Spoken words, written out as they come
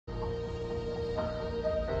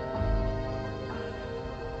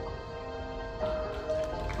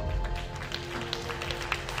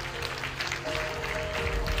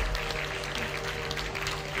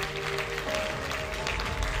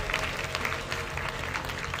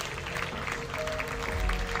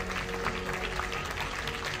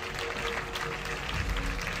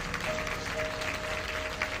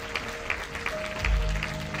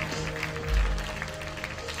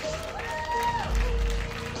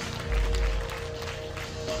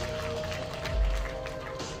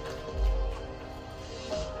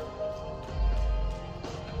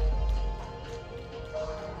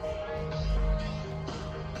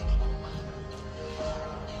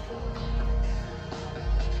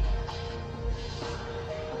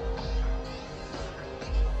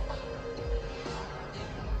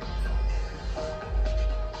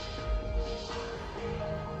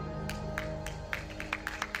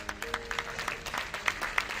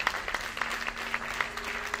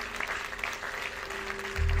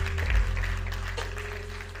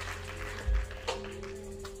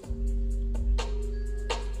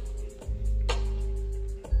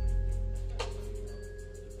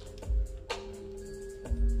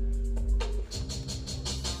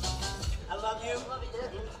you?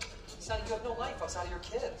 You have no life outside of your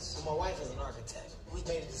kids. Well, my wife is an architect. We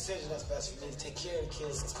made a decision that's best for me to take care of the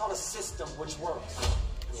kids. It's called a system which works.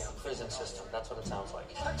 Yeah, prison system. That's what it sounds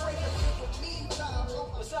like. What's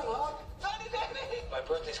up, Hawk? My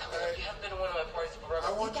birthday's coming up. You haven't been to one of my parties forever.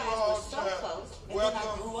 I want you all to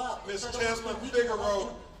welcome Miss Tesman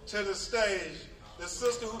Figaro to the stage, the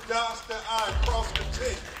sister who dots the I and cross the T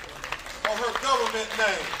on her government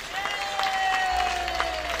name.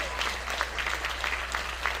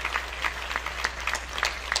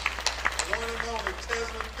 One and only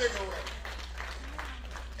Tesman Figaro.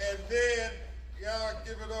 And then y'all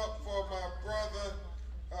give it up for my brother,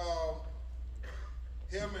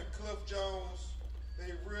 him and Cliff Jones.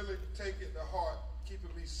 They really take it to heart,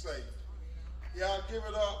 keeping me safe. Y'all give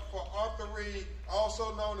it up for Arthur Reed,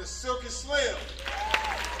 also known as Silky Slim.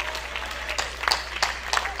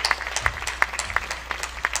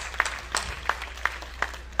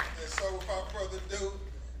 And so without further ado,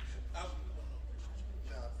 thank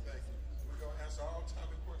you. We're going to answer all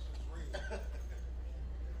type of questions, Reed.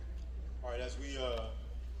 All right, as we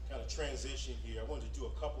kind of transition here, I wanted to do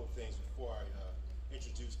a couple of things before I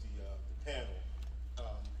introduce the panel.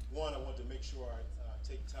 One, I wanted to make sure I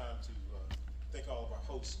take time to thank all of our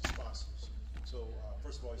hosts and sponsors. So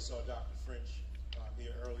first of all, you saw Dr. French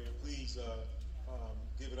here earlier. Please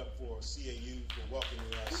give it up for CAU for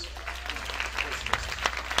welcoming us.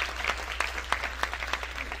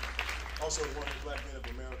 Also, one of the Black Men of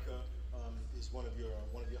America is one of your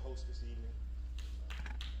hosts this evening.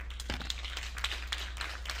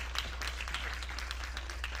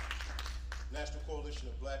 National Coalition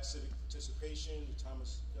of Black Civic Participation, the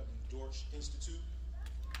Thomas W. Dorsch Institute,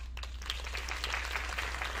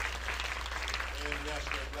 and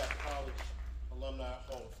National Black College Alumni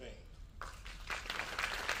Hall of Fame.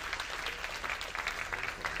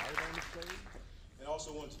 And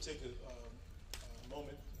also wanted to take a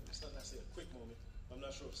moment, it's not necessarily a quick moment, I'm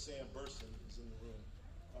not sure if Sam Burson is in the room,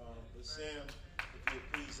 but Sam, if you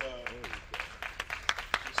would please give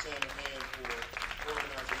Sam a hand for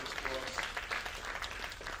organizing this for us.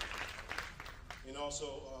 And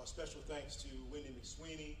also special thanks to Wendy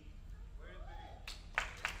McSweeney,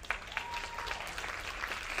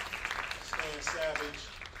 Stan Savage,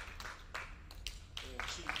 and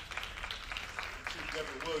Chief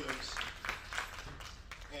Deborah Williams.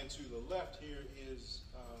 And to the left here is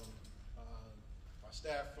our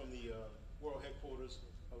staff from the world headquarters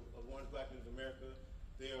of One Black Men of America.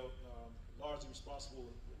 They are largely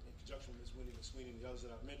responsible in conjunction with Ms. Wendy McSweeney and the others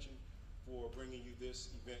that I've mentioned for bringing you this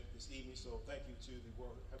event this evening. So thank you to the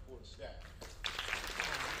World Headquarters staff.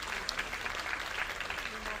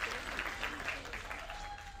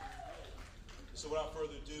 So without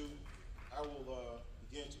further ado, I will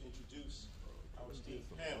begin to introduce our esteemed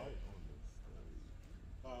panel,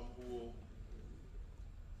 who will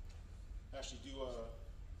actually do a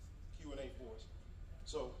Q&A for us.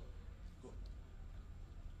 So, cool.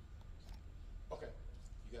 Okay,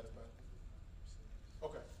 you got it, buddy?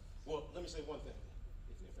 Okay. Well, let me say one thing,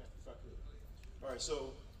 if I could. All right,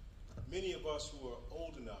 so many of us who are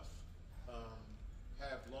old enough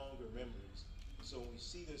have longer memories. So when we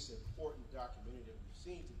see this important documentary that we've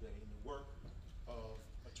seen today in the work of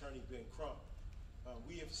Attorney Ben Crump,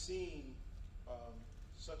 we have seen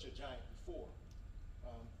such a giant before.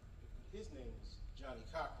 His name is Johnny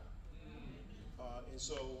Cochran. And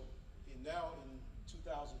so now in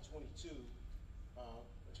 2022,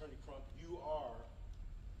 Attorney Crump, you are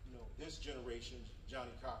this generation's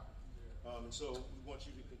Johnny Cochran. And so we want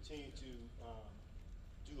you to continue to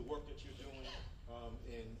do the work that you're doing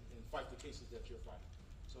and fight the cases that you're fighting.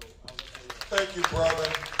 So I'll let you Thank you, brother.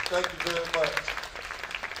 Thank you very much.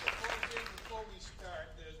 Before we start,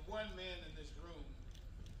 there's one man in this room.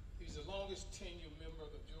 He's the longest tenured member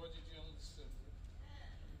of the Georgia General Assembly.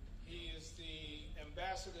 He is the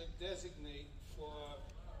ambassador designate for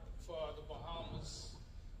the Bahamas.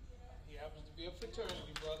 He happens to be a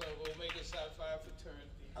fraternity brother of Omega Psi Phi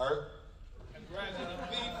fraternity. And graduate of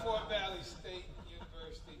the Fort Valley State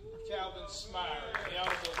University, Calvin Smyre, the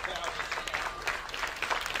Honorable Calvin Smyre.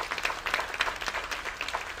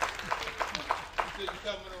 You didn't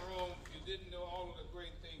come in the room, you didn't know all of the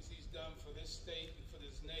great things he's done for this state and for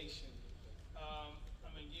this nation.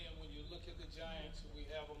 Again, when you look at the giants we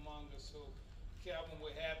have among us, so Calvin,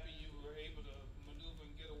 we're happy you were able to maneuver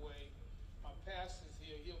and get away. My pastor's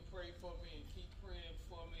here, he'll pray for me and keep praying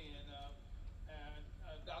for me. And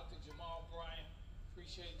Dr. Jamal Bryant,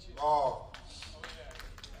 appreciate you. Oh. Yeah.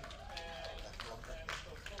 And of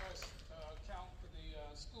course, count for the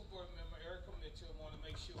school board member, Erica Mitchell. I want to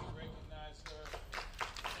make sure we recognize her.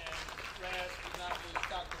 And last but not least,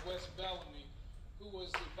 Dr. Wes Bellamy, who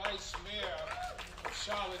was the vice mayor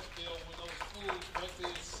Charlottesville when those fools went to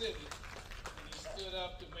his city, and he stood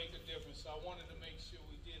up to make a difference. So I wanted to make sure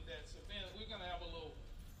we did that. So Ben, we're going to have a little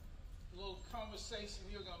conversation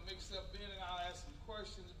here. We're going to mix up Ben and I'll ask some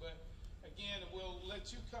questions, but again, we'll let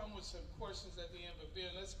you come with some questions at the end. But Ben,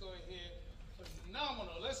 let's go ahead.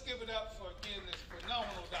 Phenomenal. Let's give it up for, again, this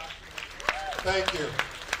phenomenal documentary. Thank you.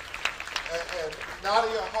 And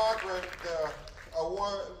Nadia Hargrave, the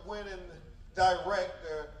award-winning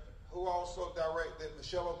director who also directed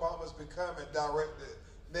Michelle Obama's Becoming, directed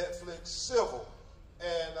Netflix Civil.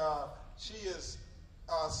 And she is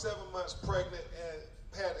 7 months pregnant and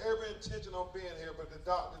had every intention on being here, but the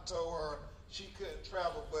doctor told her she couldn't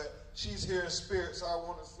travel, but she's here in spirit. So I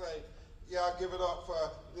want to say, y'all give it up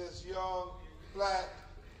for this young black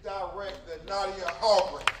director, Nadia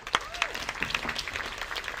Hargrave.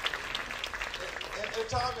 And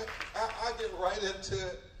Tommy, I get right into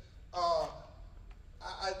it.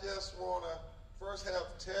 I just want to first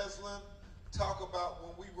have Teslin talk about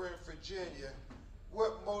when we were in Virginia,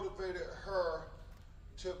 what motivated her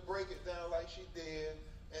to break it down like she did,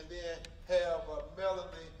 and then have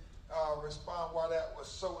Melanie respond why that was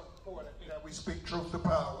so important that we speak truth to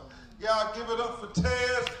power. Y'all give it up for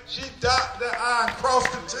Taz. She dotted the I and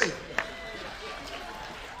crossed the T.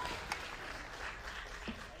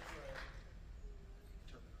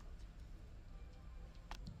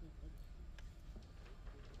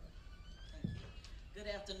 Good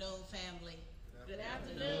afternoon, family. Good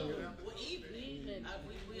afternoon. Well, evening.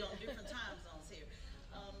 We on different time zones here.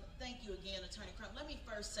 Thank you again, Attorney Crump. Let me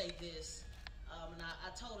first say this, and I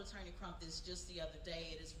told Attorney Crump this just the other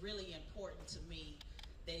day. It is really important to me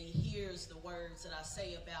that he hears the words that I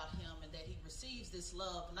say about him and that he receives this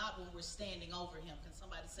love, not when we're standing over him. Can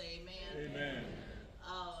somebody say amen? Amen.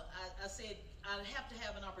 I said I'd have to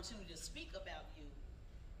have an opportunity to speak about you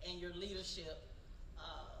and your leadership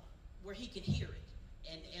where he can hear it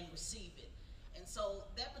and receive it. And so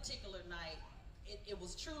that particular night, it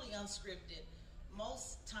was truly unscripted.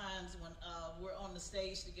 Most times when we're on the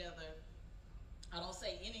stage together, I don't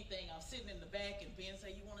say anything. I'm sitting in the back and Ben say,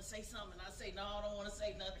 you want to say something? And I say, no, I don't want to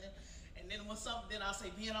say nothing. And then when something, then I'll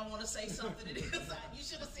say, Ben, I want to say something. It is, you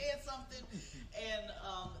should have said something. And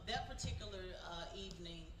that particular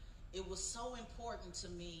evening, it was so important to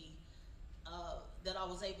me that I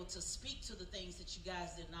was able to speak to the things that you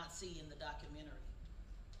guys did not see in the documentary.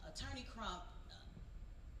 Attorney Crump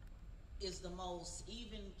is the most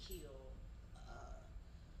even-keeled,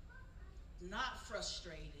 not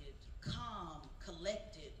frustrated, calm,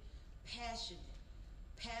 collected, passionate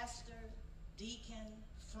pastor, deacon,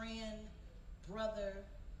 friend, brother.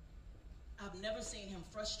 I've never seen him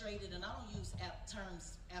frustrated, and I don't use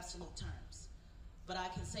absolute terms, but I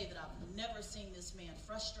can say that I've never seen this man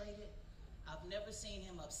frustrated. I've never seen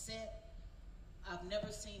him upset. I've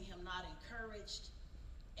never seen him not encouraged.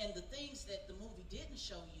 And the things that the movie didn't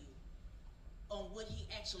show you on what he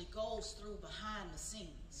actually goes through behind the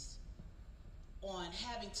scenes, on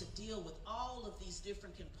having to deal with all of these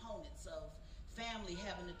different components of family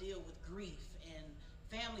having to deal with grief and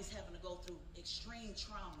families having to go through extreme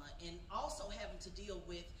trauma, and also having to deal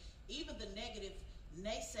with even the negative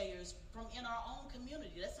naysayers from in our own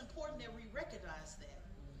community. That's important that we recognize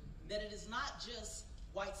that it is not just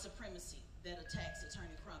white supremacy that attacks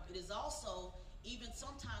Attorney Crump. It is also even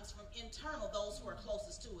sometimes from internal, those who are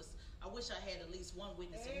closest to us. I wish I had at least one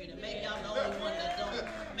witness in here that maybe I'm the only one that don't,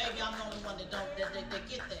 maybe I'm the only one that don't, that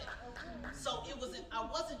get that. So it wasn't, I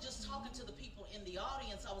wasn't just talking to the people in the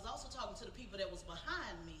audience, I was also talking to the people that was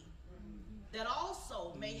behind me that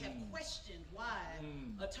also may have questioned why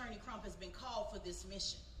Attorney Crump has been called for this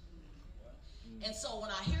mission. And so when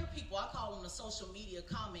I hear people, I call them the social media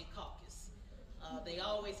comment caucus. They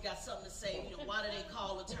always got something to say, you know, why do they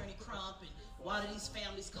call Attorney Crump, and why do these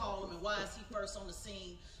families call him, and why is he first on the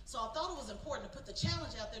scene? So I thought it was important to put the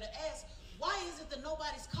challenge out there to ask, why is it that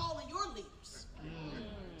nobody's calling your leaders?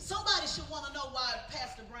 Somebody should want to know why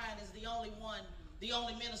Pastor Brian is the only one, the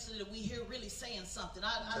only minister that we hear really saying something.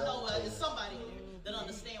 I know there's somebody here that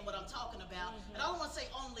understands what I'm talking about. And I don't want to say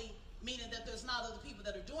only, meaning that there's not other people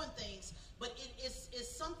that are doing things, but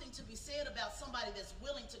it's something to be said about somebody that's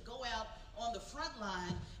willing to go out on the front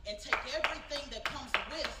line and take everything that comes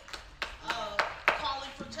with calling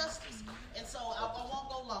for justice. And so I won't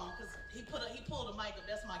go long because he pulled a mic up.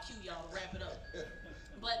 That's my cue, y'all, to wrap it up.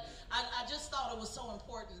 But I just thought it was so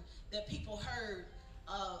important that people heard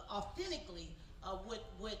authentically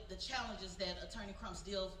what the challenges that Attorney Crump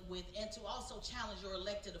deals with, and to also challenge your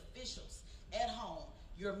elected officials at home,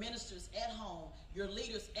 your ministers at home, your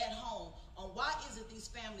leaders at home, on why is it these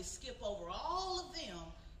families skip over all of them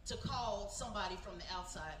to call somebody from the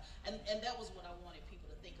outside. And that was what I wanted people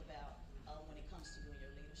to think about when it comes to you and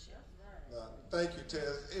your leadership. Thank you,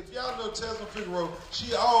 Tess. If y'all know Tessa Figueroa,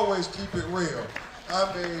 she always keep it real. I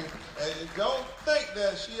mean, and don't think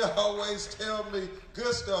that she always tell me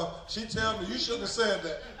good stuff. She tell me, you shouldn't have said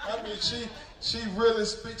that. I mean, she really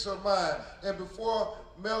speaks her mind. And before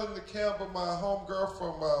Melanie Campbell, my homegirl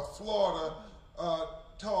from Florida,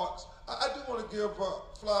 talks, I do want to give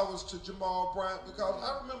flowers to Jamal Bryant, because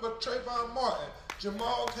I remember Trayvon Martin.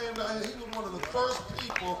 Jamal came down here. He was one of the first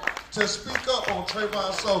people to speak up on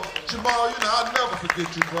Trayvon. So, Jamal, you know, I'll never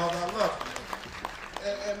forget you, brother. I love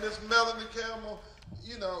you. And Miss Melanie Campbell,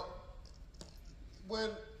 you know,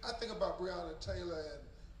 when I think about Breonna Taylor, and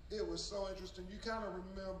it was so interesting, you kind of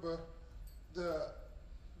remember the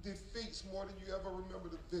defeats more than you ever remember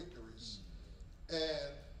the victories.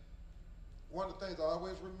 And one of the things I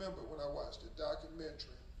always remember when I watched the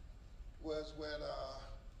documentary was when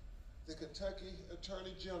the Kentucky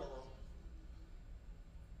Attorney General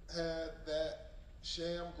had that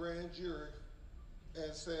sham grand jury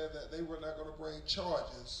and said that they were not going to bring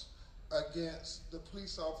charges against the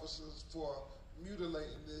police officers for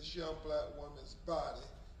mutilating this young black woman's body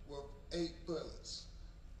with 8 bullets.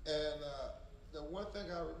 And the one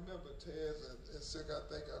thing I remember, Tez, and Sick, I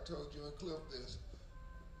think I told you and Cliff this,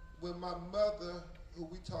 when my mother, who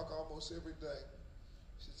we talk almost every day,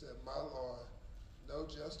 she said, my Lord, no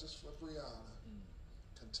justice for Breonna.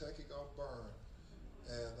 Kentucky gonna burn.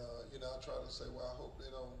 And, you know, I try to say, well, I hope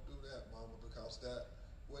they don't do that, Mama, because that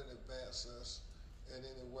wouldn't advance us in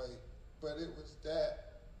any way. But it was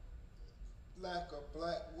that lack of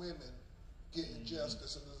black women getting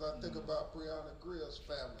justice. And as I think about Breonna Greer's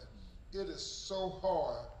family, it is so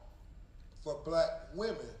hard for black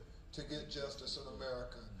women to get justice in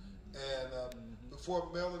America. And before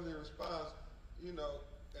Melanie responds, you know,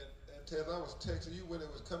 and Ted, I was texting you when it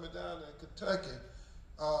was coming down in Kentucky,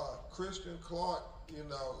 Christian Clark, you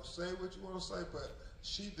know, say what you want to say, but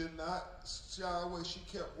she did not shy away. She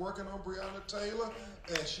kept working on Breonna Taylor,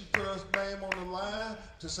 and she put her name on the line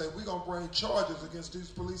to say, we're going to bring charges against these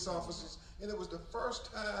police officers. And it was the first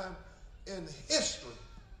time in history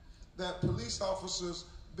that police officers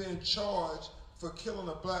been charged for killing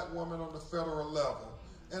a black woman on the federal level.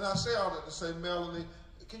 And I say all that to say, Melanie,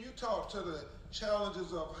 can you talk to the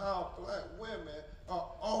challenges of how black women are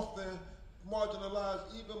often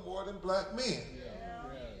marginalized even more than black men?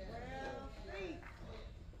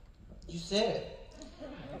 You said it.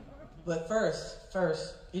 But first,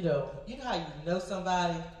 you know how you know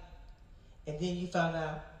somebody and then you found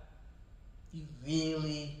out you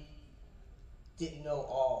really didn't know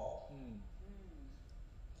all.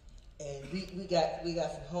 And we got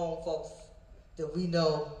some home folks that we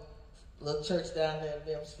know, little church down there in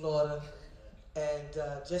Mims, Florida, and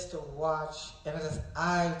just to watch, and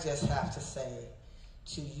I just have to say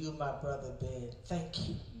to you, my brother Ben, thank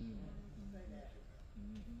you.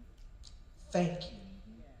 Thank you.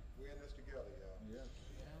 We're in this together, y'all.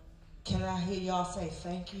 Can I hear y'all say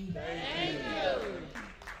thank you? Thank you.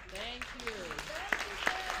 Thank you.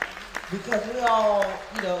 Because we all,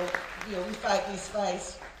 you know, we fight these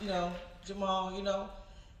fights, you know, Jamal, you know,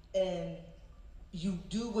 and you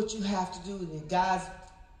do what you have to do, and God's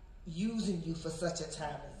using you for such a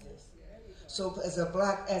time as this. So as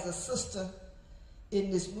a sister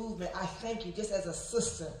in this movement, I thank you. Just as a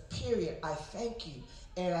sister, period, I thank you.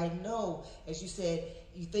 And I know, as you said,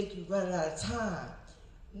 you think you're running out of time.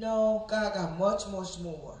 No, God got much, much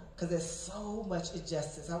more, because there's so much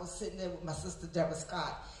injustice. I was sitting there with my sister, Deborah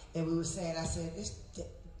Scott, and we were saying, I said,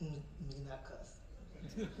 not cuss.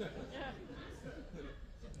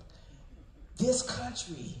 This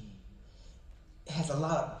country has a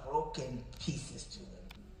lot of broken pieces to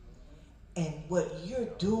it. And what you're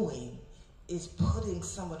doing is putting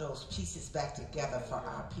some of those pieces back together for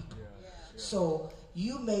our people. So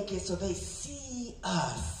you make it so they see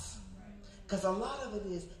us. Because a lot of it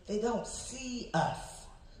is they don't see us.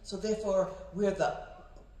 So therefore,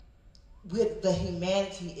 the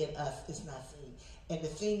humanity in us is not seen. And the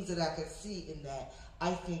things that I could see in that,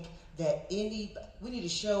 I think that we need to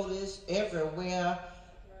show this everywhere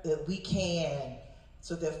that we can,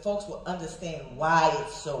 so that folks will understand why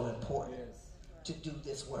it's so important to do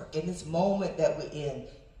this work. In this moment that we're in,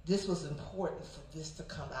 this was important for this to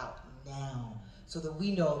come out now, so that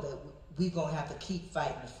we know that we're going to have to keep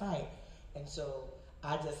fighting the fight. And so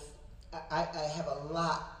I have a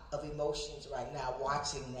lot of emotions right now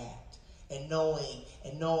watching that, and knowing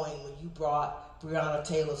when you brought Breonna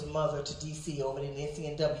Taylor's mother to D.C. over in the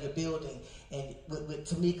NCNW building, and with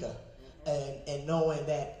Tamika, and knowing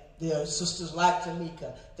that there are sisters like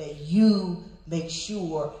Tamika, that you make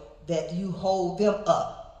sure that you hold them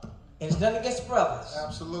up And it's nothing against brothers.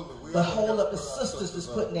 Absolutely. But hold up the sisters that's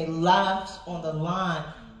putting their lives on the line.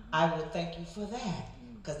 I would thank you for that,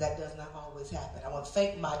 because that does not always happen. I want to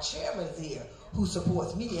thank my chairman here who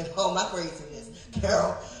supports me in all my craziness,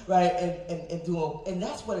 Carol, right? And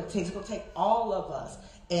that's what it takes. It's going to take all of us.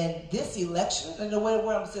 And this election, and the way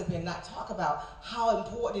where I'm sitting here and not talk about how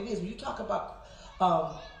important it is. When you talk about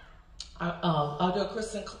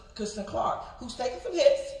Kristen Clark, who's taking some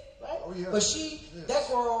hits, right? Oh, yeah. But that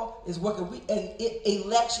girl is working.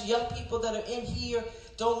 Election, young people that are in here,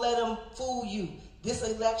 don't let them fool you. This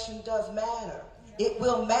election does matter. It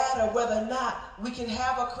will matter whether or not we can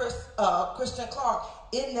have a Kristen Clark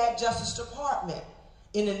in that Justice Department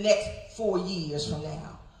in the next 4 years from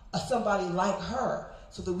now, or somebody like her,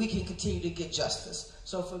 so that we can continue to get justice.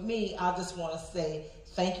 So for me, I just want to say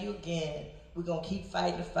thank you again. We're gonna keep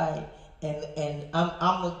fighting the fight, and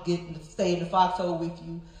I'm gonna stay in the foxhole with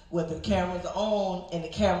you, whether the cameras are on and the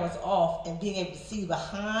cameras are off, and being able to see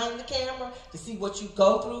behind the camera, to see what you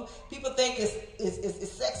go through. People think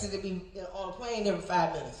it's sexy to be on a plane every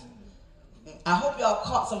 5 minutes. I hope y'all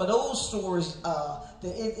caught some of those stories. That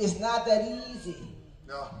it's not that easy.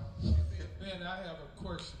 No. Ben, I have a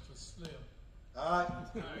question for Slim. All right.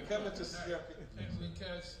 Coming to Slim.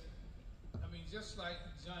 Because, I mean, just like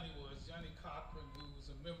Johnny Cochran, who was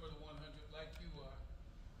a member of the 100 like you are,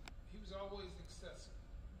 he was always accessible.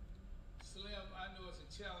 Slim, I know it's a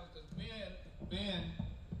challenge, because Ben,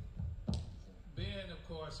 of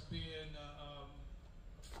course, being a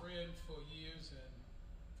friend for years and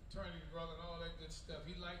fraternity brother and all that good stuff,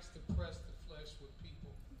 he likes to press the flesh with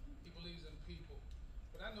people. He believes in people.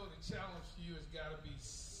 But I know the challenge for you has got to be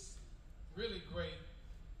really great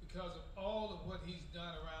because of all of what he's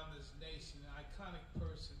done around this nation, an iconic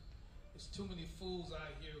person. There's too many fools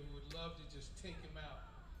out here who would love to just take him out.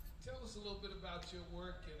 Tell us a little bit about your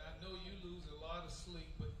work, and I know you lose a lot of sleep,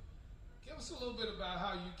 but give us a little bit about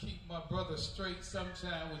how you keep my brother straight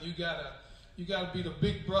sometime when you gotta be the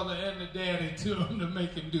big brother and the daddy to him to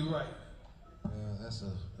make him do right. Yeah, that's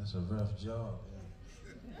a rough job.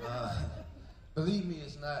 Believe me,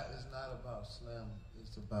 it's not about Slim.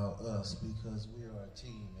 It's about us, because we are a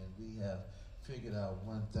team, and we have figured out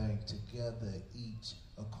one thing: together, each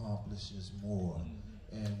accomplishes more.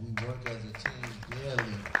 And we work as a team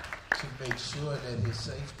daily to make sure that his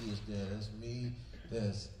safety is there. That's me,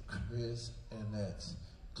 that's Chris, and that's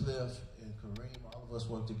Cliff and Kareem. All of us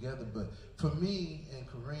work together. But for me and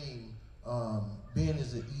Kareem, Ben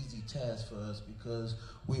is an easy task for us, because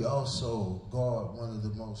we also guard one of the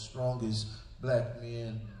most strongest black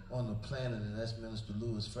men on the planet, and that's Minister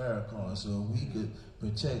Louis Farrakhan. So if we could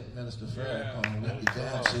protect Minister Farrakhan, we could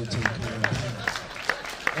damn sure take care of him.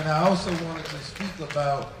 And I also wanted to speak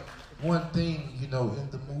about one thing, in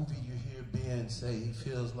the movie you hear Ben say he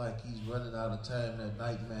feels like he's running out of time. That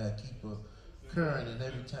nightmare keep occurring, and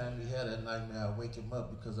every time he had that nightmare, I wake him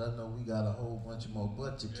up, because I know we got a whole bunch of more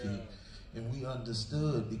butt to kick. And we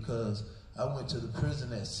understood, because I went to the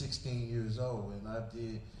prison at 16 years old, and I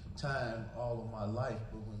did time all of my life,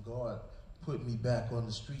 but when God put me back on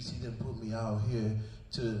the streets, he didn't put me out here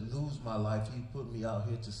to lose my life. He put me out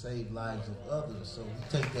here to save lives of others. So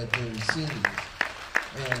we take that very serious.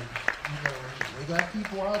 And, we got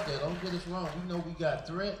people out there, don't get us wrong. We know we got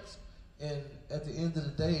threats, and at the end of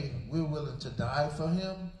the day, we're willing to die for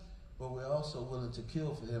him, but we're also willing to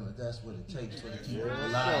kill for him, and that's what it takes for the keep him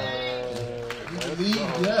alive. We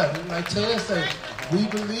believe, like Ted said, we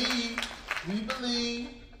believe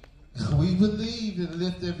and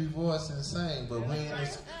lift every voice and sing, but we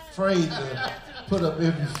ain't afraid to put up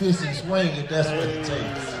every fist and swing if that's what it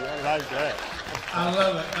takes. I like that.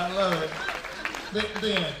 I love it.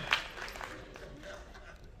 Ben,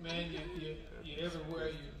 man, you're everywhere.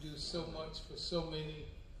 You do so much for so many,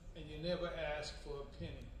 and you never ask for a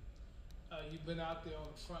penny. You've been out there on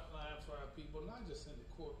the front line for our people, not just in the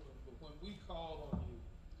courtroom, but when we call on you,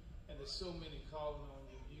 and there's so many calling on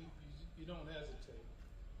you, you don't hesitate.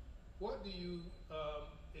 What do you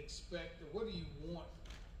expect, or what do you want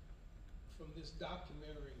from this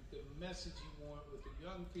documentary, the message you want with the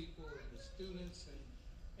young people and the students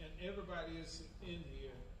and everybody that's in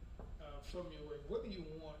here from your work? What do you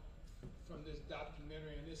want from this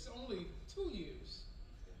documentary? And it's only 2 years.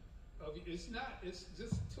 It's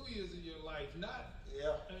just 2 years of your life, not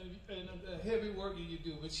and the heavy work that you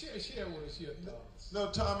do, but share with us your thoughts. No,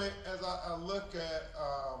 Tommy, as I look at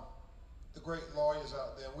the great lawyers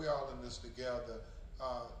out there, we're all in this together.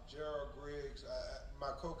 Gerald Griggs,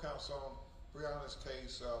 my co-counsel on Breonna's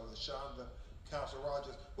case, LaShonda, Counsel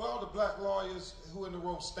Rogers, we're all the black lawyers who in the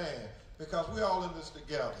room stand, because we're all in this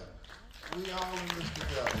together. We all in this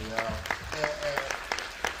together, y'all. And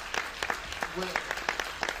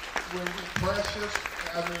when we precious,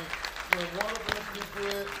 I mean, when one of us do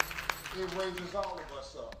good, it raises all of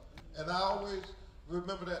us up. And I always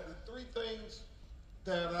remember that the three things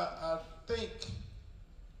that I think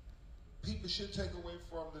people should take away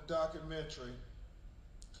from the documentary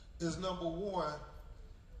is number one,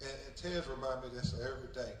 and Tez reminds me of this every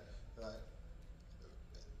day. Like,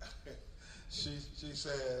 she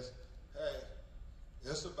says, hey,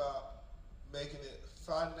 it's about making it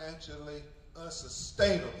financially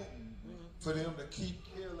unsustainable for them to keep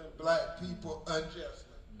killing black people unjustly.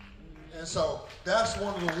 And so that's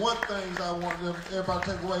one of the things I want everybody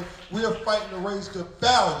to take away. We are fighting to raise the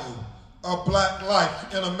value of black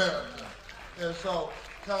life in America. And so,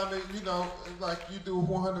 Tommy, you know, like you do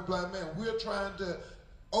 100 Black Men, we're trying to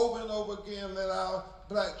over and over again let our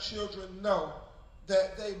black children know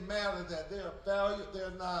that they matter, that they're valued,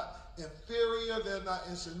 they're not inferior, they're not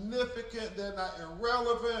insignificant, they're not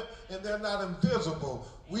irrelevant, and they're not invisible.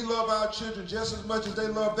 We love our children just as much as they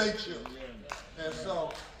love their children. And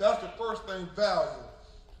so that's the first thing, value.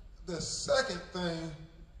 The second thing,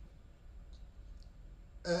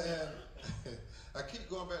 and I keep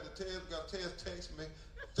going back to Tez because Tez texts me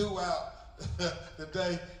throughout the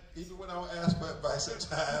day, even when I don't ask for advice at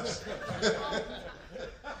times.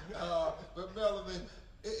 But Melanie,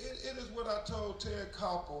 it is what I told Ted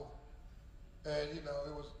Koppel, and you know,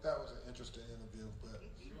 that was an interesting interview, but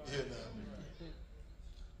you know.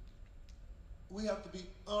 We have to be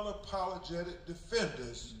unapologetic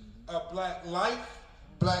defenders of black life,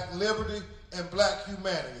 black liberty, and black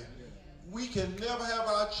humanity. We can never have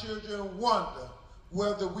our children wonder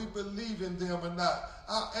whether we believe in them or not.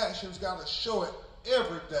 Our actions got to show it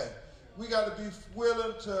every day. We got to be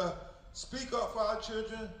willing to speak up for our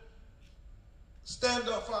children, stand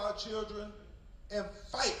up for our children, and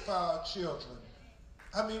fight for our children.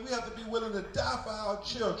 I mean, we have to be willing to die for our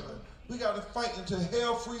children. We got to fight until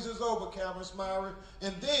hell freezes over, Calvin Smyrie.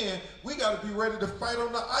 And then we got to be ready to fight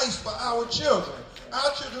on the ice for our children.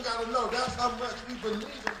 Our children got to know that's how much we believe in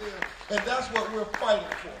them. And that's what we're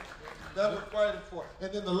fighting for. That's what we're fighting for.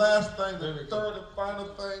 And then the last thing, the third and final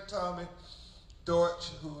thing, Tommy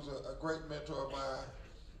Deutsch, who's a great mentor of mine,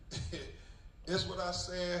 it's what I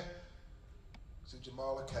said to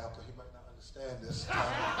Jamala Kappa. He might not understand this.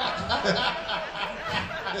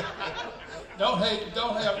 Don't hate,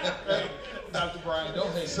 hey, Dr. Brian,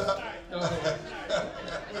 don't hate. Don't hate.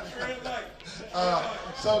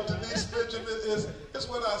 So Denise Benjamin, it's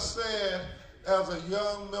what I said as a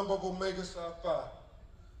young member of Omega Psi Phi.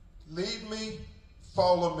 Lead me,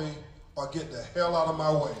 follow me, or get the hell out of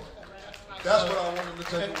my way. That's what I wanted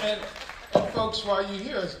to take away. And folks, while you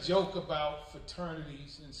hear us joke about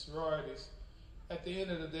fraternities and sororities, at the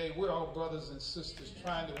end of the day, we're all brothers and sisters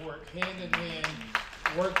trying to work hand in hand,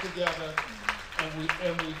 work together,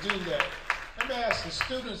 and we do that. Let me ask the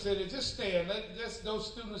students that are just stand.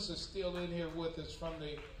 Those students are still in here with us from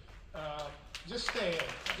the. Just stand.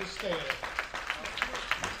 Just stand.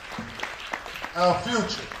 Our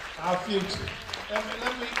future. Our future.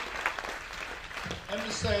 Let me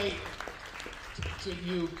say to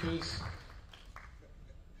you, because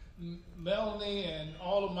Melanie and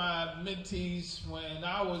all of my mentees, when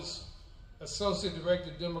I was Associate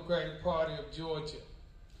Director of the Democratic Party of Georgia,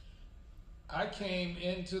 I came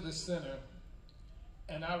into the center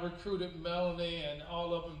and I recruited Melanie and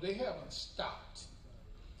all of them. They haven't stopped.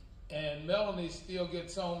 And Melanie still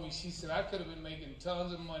gets on me. She said, I could have been making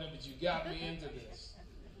tons of money, but you got me into this.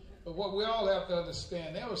 But what we all have to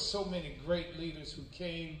understand, there were so many great leaders who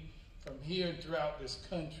came from here and throughout this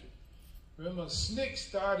country. Remember, SNCC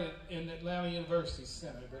started in Atlanta University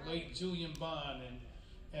Center, the late Julian Bond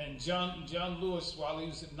and John Lewis while he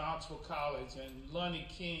was at Knoxville College, and Lonnie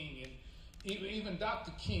King, and even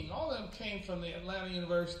Dr. King. All of them came from the Atlanta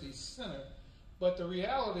University Center. But the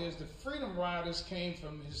reality is the Freedom Riders came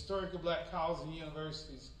from historical black colleges and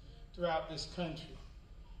universities throughout this country.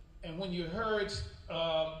 And when you heard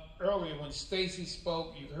earlier when Stacy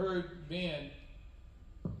spoke, you heard Ben,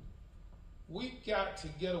 we got to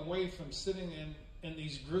get away from sitting in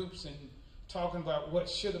these groups and talking about what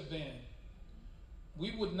should have been.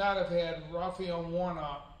 We would not have had Raphael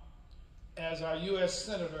Warnock as our U.S.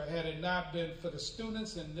 Senator had it not been for the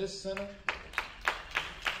students in this center,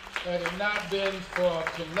 had it not been for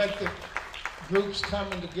collective groups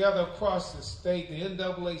coming together across the state, the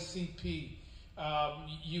NAACP,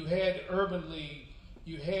 you had Urban League,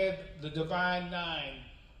 you had the Divine Nine,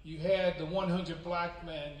 you had the 100 Black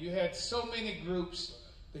Men, you had so many groups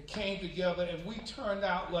that came together, and we turned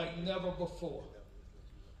out like never before.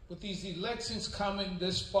 With these elections coming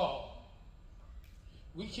this fall,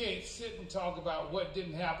 we can't sit and talk about what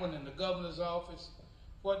didn't happen in the governor's office,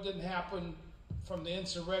 what didn't happen from the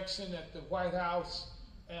insurrection at the White House,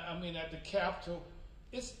 at the Capitol.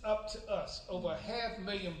 It's up to us. Over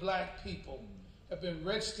 500,000 black people have been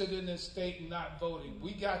registered in this state and not voting.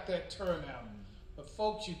 We got that turnout. But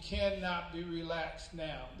folks, you cannot be relaxed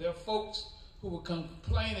now. There are folks who were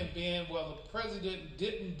complaining, Ben, well, the president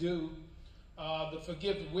didn't do the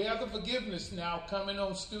forgiveness. We have the forgiveness now coming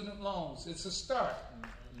on student loans. It's a start.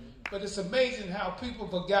 But it's amazing how people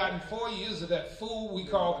have forgotten 4 years of that fool we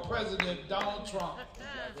call President Donald Trump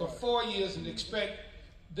for 4 years and expect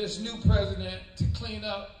this new president to clean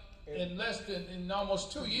up in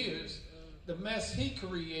almost 2 years the mess he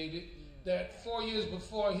created that 4 years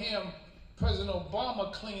before him, President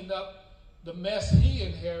Obama cleaned up the mess he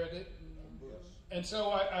inherited. And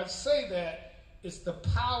so I say that it's the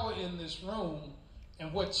power in this room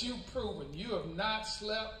and what you've proven. You have not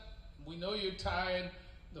slept. We know you're tired.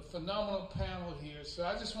 The phenomenal panel here. So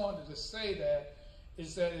I just wanted to say that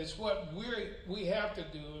it's what we have to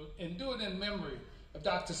do, and do it in memory of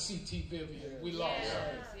Dr. C.T. Vivian, we lost.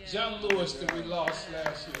 John Lewis that we lost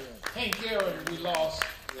last year. Hank Aaron we lost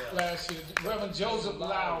last year. Reverend Joseph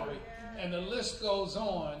Lowry. And the list goes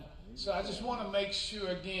on. So I just want to make sure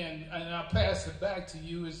again, and I'll pass it back to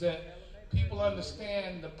you, is that people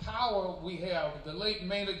understand the power we have. The late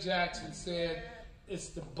Maynard Jackson said, it's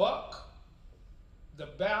the buck, the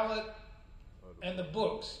ballot, and the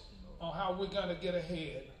books on how we're going to get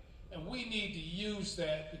ahead. And we need to use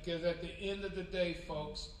that, because at the end of the day,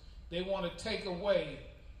 folks, they want to take away,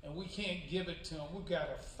 and we can't give it to them. We've got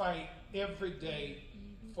to fight every day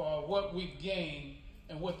for what we've gained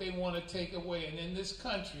and what they want to take away. And in this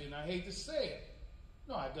country, and I hate to say it,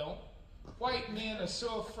 no, I don't, white men are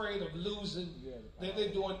so afraid of losing that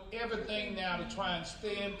they're doing everything now to try and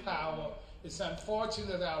stay in power. It's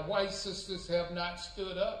unfortunate that our white sisters have not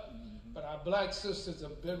stood up, but our black sisters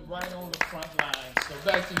have been right on the front line. So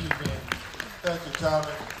back to you, Ben. Thank you, Tommy.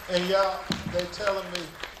 And y'all, they telling me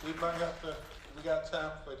we might have to, we got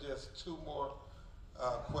time for just 2 more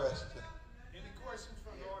questions. Any questions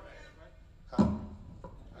from the audience,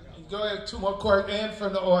 right? Go ahead, 2 more questions, and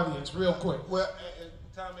from the audience, real quick. Well,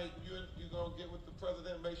 Tommy, you going to get with the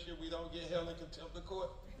president and make sure we don't get held in contempt of court?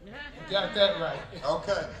 You got that right.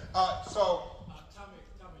 Okay. So. Tommy,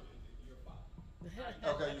 you're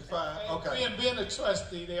fine. Okay, you're fine. Okay. Being a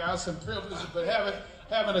trustee, there are some privileges, but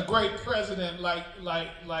having a great president like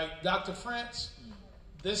Dr. French,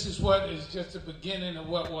 this is what is just the beginning of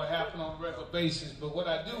what will happen on a regular basis. But what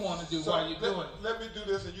I do want to do while you're doing it. Let me do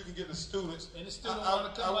this, and you can get the students. And the students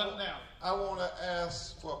want to come up now. I want to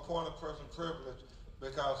ask for a point of personal privilege,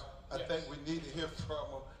 because I think we need to hear from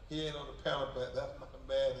him. He ain't on the panel, but that's my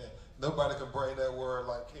man, and nobody can bring that word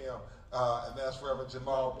like him, and that's Reverend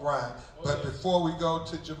Jamal Bryant. But before we go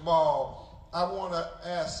to Jamal, I want to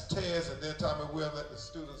ask Tez, and then Tommy will let the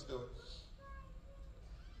students do it.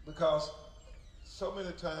 Because so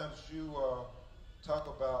many times you talk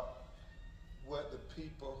about what the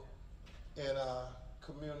people in our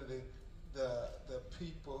community, the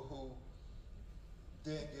people who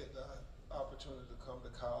didn't get the opportunity to come to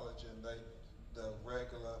college, and the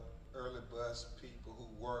regular early bus people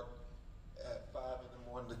who work at 5 in the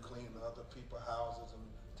morning to clean other people's houses and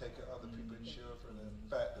take care of other people's children in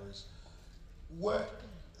factories. What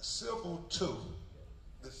Civil 2,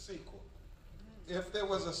 the sequel, if there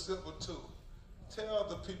was a Civil 2, tell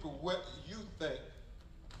the people what you think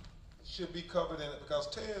should be covered in it, because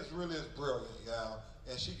Tez really is brilliant, y'all,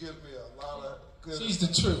 and she gives me a lot of good. She's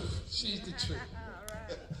the truth. She's the truth.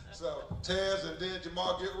 So Tez and then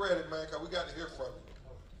Jamal, get ready, man, because we got to hear from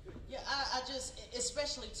you. Yeah, I just,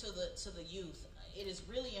 especially to the youth, it is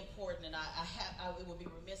really important, and it would be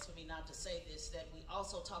remiss for me not to say this, that we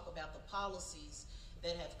also talk about the policies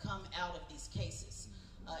that have come out of these cases.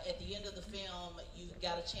 At the end of the film, you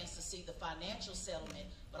got a chance to see the financial settlement,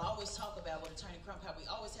 but I always talk about with Attorney Crump how we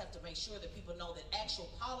always have to make sure that people know that actual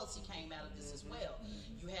policy came out of this as well.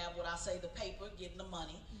 You have what I say, the paper, getting the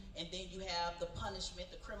money, and then you have the punishment,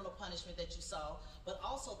 the criminal punishment that you saw, but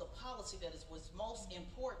also the policy that was most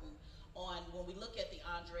important on when we look at the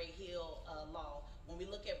Andre Hill law, when we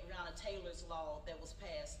look at Breonna Taylor's law that was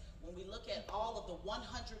passed, when we look at all of the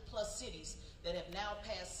 100+ cities that have now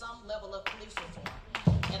passed some level of police reform.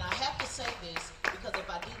 And I have to say this, because if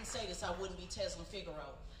I didn't say this, I wouldn't be Tesla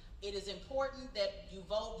Figaro. It is important that you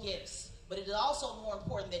vote yes, but it is also more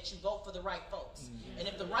important that you vote for the right folks. And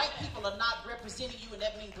if the right people are not representing you, and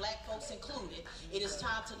that means black folks included, it is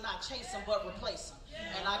time to not chase them but replace them.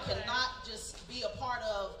 And I cannot just be a part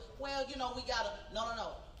of, well, you know, we gotta, no.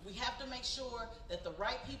 We have to make sure that the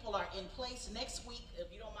right people are in place. Next week,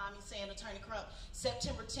 if you don't mind me saying, Attorney Crump,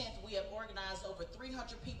 September 10th, we have organized over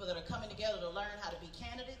 300 people that are coming together to learn how to be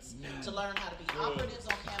candidates, to learn how to be operatives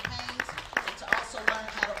on campaigns, and to also learn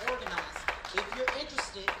how to organize. If you're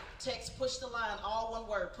interested, text push the line, all one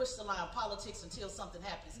word, push the line, politics until something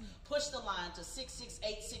happens. Push the line to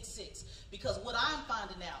 66866, because what I'm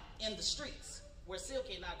finding out in the streets, where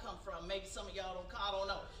Silky and I come from, maybe some of y'all I don't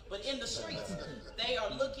know, but in the streets, we are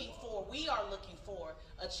looking for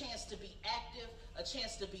a chance to be active, a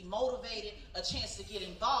chance to be motivated, a chance to get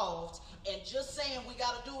involved, and just saying we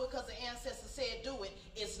got to do it because the ancestors said do it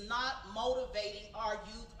is not motivating our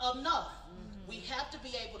youth enough. We have to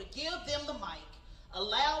be able to give them the mic,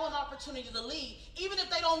 allow an opportunity to lead, even if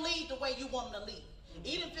they don't lead the way you want them to lead,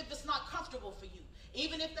 even if it's not comfortable for you,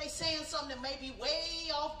 even if they're saying something that may be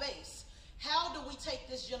way off base. How do we take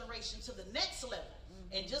this generation to the next level?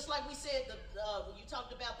 And just like we said, when you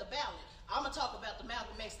talked about the ballot, I'm going to talk about the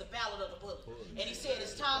Malcolm X, the ballot of the book. And he said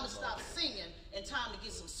it's time to stop singing and time to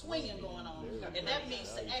get some swinging going on. And that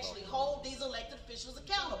means to actually hold these elected officials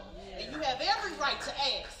accountable. And you have every right to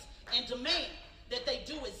ask and demand that they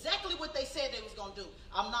do exactly what they said they was going to do.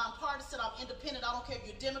 I'm nonpartisan, I'm independent, I don't care if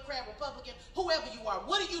you're Democrat, Republican, whoever you are.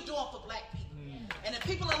 What are you doing for black people? And if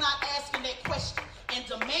people are not asking that question and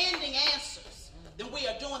demanding answers, then we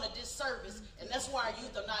are doing a disservice, and that's why our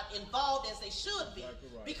youth are not involved as they should be,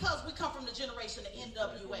 because we come from the generation of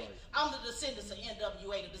NWA. I'm the descendants of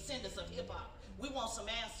NWA, the descendants of hip-hop. We want some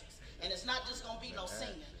answers, and it's not just going to be no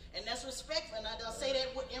singing. And that's respectful, and I'll say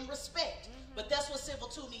that in respect, but that's what Civil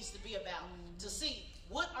 2 needs to be about, to see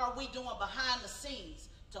what are we doing behind the scenes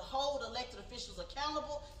to hold elected officials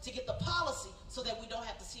accountable, to get the policy so that we don't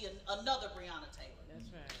have to see another Breonna Taylor. That's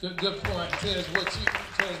right. Good point. Tez,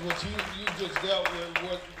 what you just dealt with,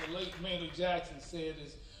 what the late Maynard Jackson said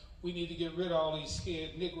is we need to get rid of all these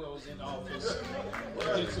scared Negroes in office.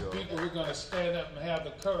 Get some people who are going to stand up and have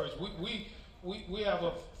the courage. We have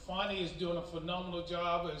a Fonnie is doing a phenomenal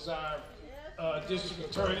job as our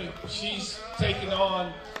district attorney. She's taking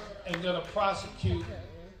on and going to prosecute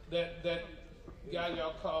that guy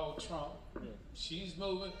y'all call Trump. She's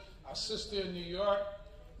moving. Our sister in New York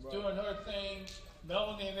is doing her thing.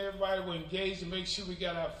 Melanie and everybody were engaged to make sure we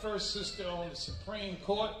got our first sister on the Supreme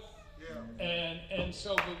Court. And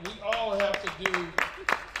so but we all have to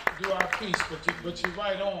do our piece, but you're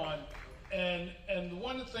right on. And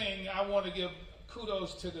one thing I want to give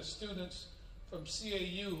kudos to the students from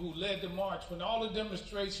CAU who led the march when all the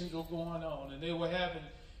demonstrations were going on and they were having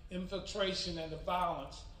infiltration and the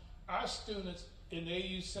violence. Our students in the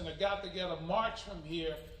AU Center got together, marched from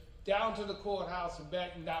here down to the courthouse and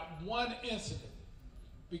back, not one incident,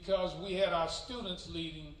 because we had our students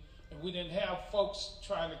leading and we didn't have folks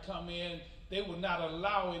trying to come in. They would not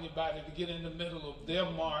allow anybody to get in the middle of their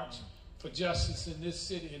march for justice in this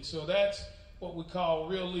city. And so that's what we call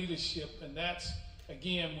real leadership. And that's,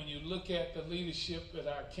 again, when you look at the leadership at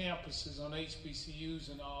our campuses on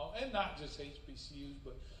HBCUs and all, and not just HBCUs,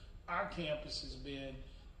 but our campus has been,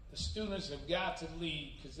 the students have got to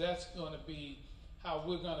lead, because that's going to be how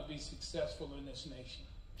we're going to be successful in this nation.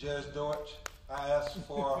 Judge Deutsch, I asked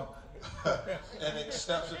for an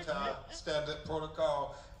exception to our standard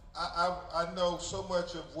protocol. I know so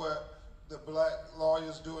much of what the black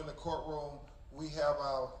lawyers do in the courtroom. We have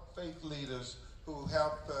our faith leaders who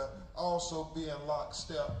have to also be in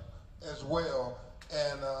lockstep as well.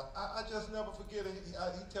 And I just never forget it. He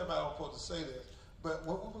tell me I don't supposed to say this, but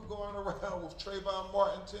when we were going around with Trayvon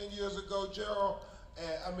Martin 10 years ago, Gerald,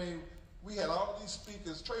 and I mean, we had all these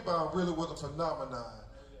speakers. Trayvon really was a phenomenon.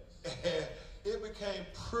 And it became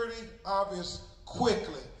pretty obvious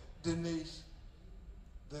quickly, Denise,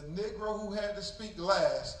 the Negro who had to speak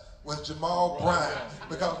last was Jamal Bryant,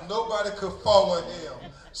 because nobody could follow him.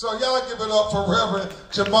 So y'all give it up for Reverend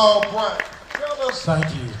Jamal Bryant. Tell us,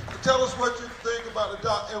 thank you. Tell us what you think about the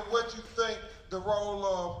doc and what you think the role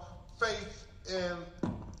of faith and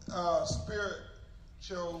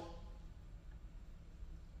spiritual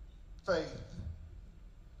faith.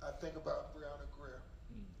 I think about Breonna Greer,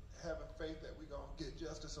 having faith that we're going to get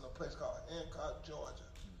justice in a place called Hancock, Georgia.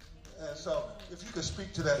 And so, if you could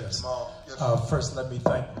speak to that, yes. Jamal. Yes. First, let me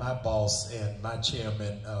thank my boss and my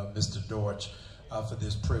chairman, Mr. Deutsch, for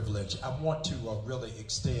this privilege. I want to really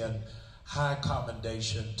extend high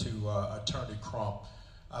commendation to Attorney Crump,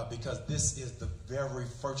 because this is the very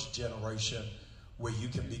first generation where you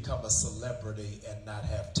can become a celebrity and not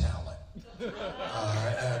have talent.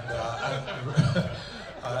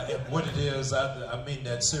 And what it is, I mean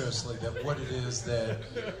that seriously, that what it is that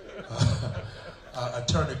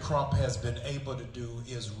Attorney Crump has been able to do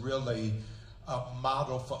is really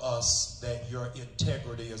model for us that your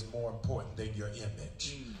integrity is more important than your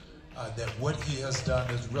image. That what he has done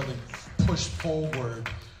is really push forward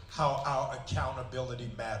how our accountability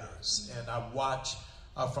matters. And I watch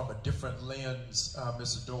from a different lens,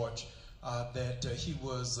 Mr. Dortch, that he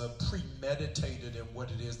was premeditated in what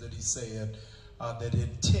it is that he said, that in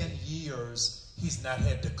 10 years, he's not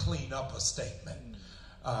had to clean up a statement.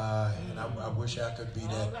 And I wish I could be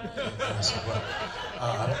that.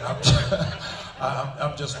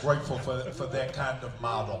 I'm just grateful for that kind of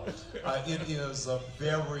model. It is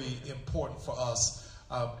very important for us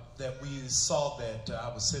that we saw that.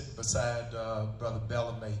 I was sitting beside Brother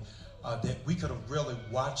Bellamy, that we could have really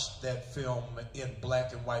watched that film in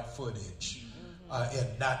black and white footage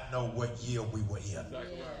and not know what year we were in.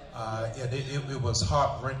 And it was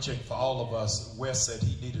heart-wrenching for all of us. Wes said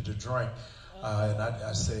he needed a drink. And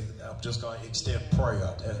I said, I'm just going to extend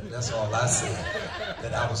prayer. That's all I said,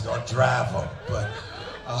 that I was going to drive him. But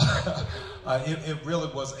it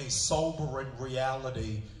really was a sobering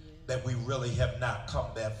reality that we really have not come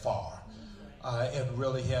that far. And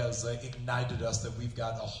really has ignited us that we've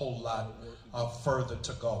got a whole lot further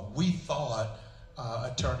to go. We thought,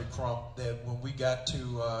 Attorney Crump, that when we got to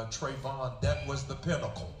Trayvon, that was the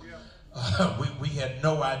pinnacle. We had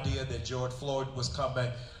no idea that George Floyd was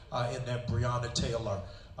coming and that Breonna Taylor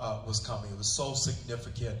was coming. It was so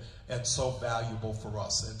significant and so valuable for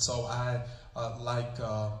us. And so I, like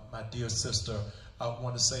my dear sister,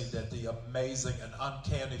 want to say that the amazing and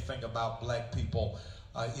uncanny thing about black people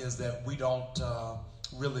is that we don't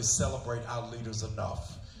really celebrate our leaders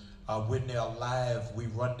enough. When they're alive, we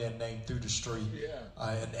run their name through the street,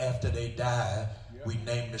 and after they die, we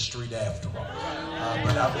name the street after them.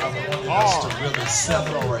 But I wanted us to really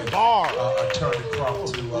celebrate Attorney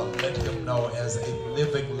Crump, to let him know as a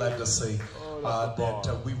living legacy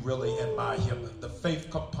that we really admire him. The faith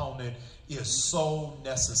component is so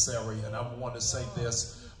necessary, and I want to say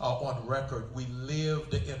this on record. We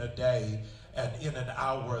lived in a day and in an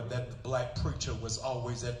hour that the black preacher was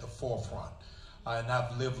always at the forefront. And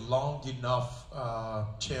I've lived long enough,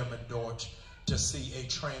 Chairman Dortch, to see a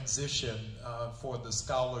transition for the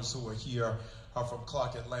scholars who are here from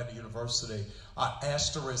Clark Atlanta University.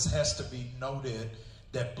 Asterisk has to be noted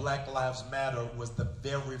that Black Lives Matter was the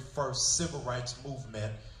very first civil rights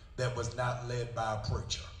movement that was not led by a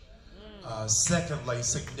preacher. Secondly,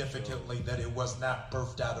 significantly, that it was not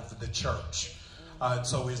birthed out of the church.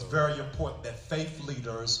 So it's very important that faith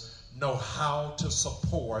leaders know how to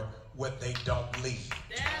support what they don't lead.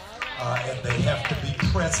 And they have to be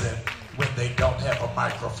present when they don't have a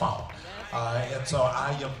microphone. And so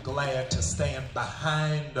I am glad to stand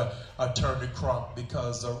behind Attorney Crump,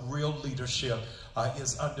 because real leadership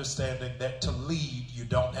is understanding that to lead, you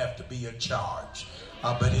don't have to be in charge.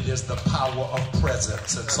 But it is the power of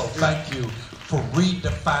presence. And so thank you for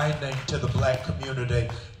redefining to the black community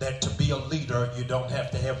that to be a leader, you don't have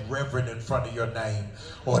to have reverend in front of your name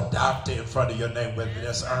or doctor in front of your name, whether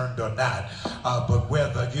that's earned or not. But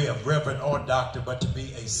whether you have reverend or doctor, but to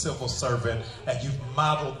be a civil servant, and you've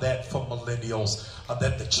modeled that for millennials,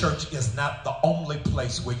 that the church is not the only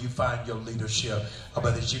place where you find your leadership,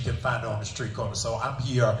 but that you can find it on the street corner. So I'm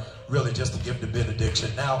here really just to give the benediction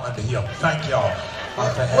now unto him. Thank y'all for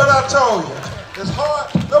having What I me. told you, it's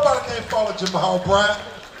hard. Nobody can follow Jamal Bryant.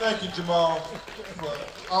 Thank you, Jamal, for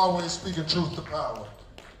always speaking truth to power.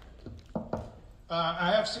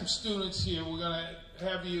 I have some students here. We're going to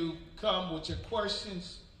have you come with your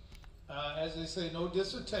questions. As they say, no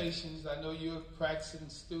dissertations. I know you're practicing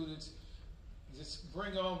students. Just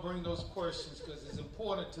bring those questions, because it's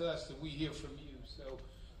important to us that we hear from you. So,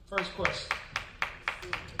 first question.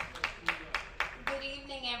 Good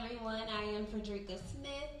evening, everyone. I am Frederica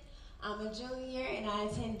Smith. I'm a junior, and I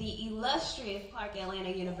attend the illustrious Clark Atlanta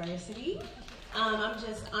University. I'm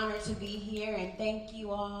just honored to be here, and thank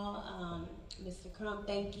you all. Mr. Crump,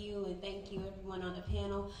 thank you, and thank you everyone on the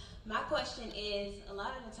panel. My question is, a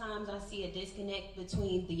lot of the times I see a disconnect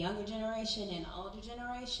between the younger generation and the older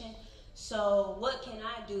generation. So what can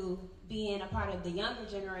I do, being a part of the younger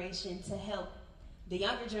generation, to help the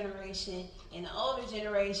younger generation and the older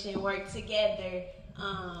generation work together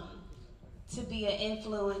to be an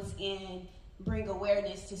influence and bring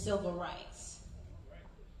awareness to civil rights?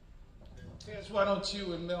 Tess, why don't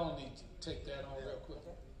you and Melanie take that on real quick?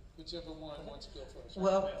 Whichever one wants to go first.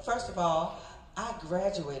 Well, first of all, I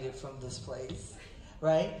graduated from this place,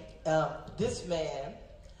 right? This man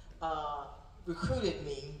recruited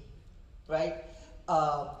me, right,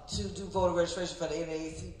 to do voter registration for the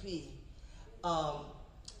NAACP.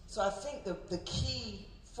 So I think the key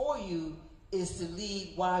for you is to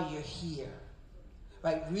lead while you're here,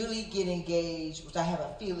 right? Really get engaged, which I have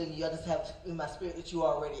a feeling you just have in my spirit that you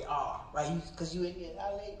already are, right? Because you in here,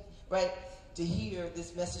 right? To hear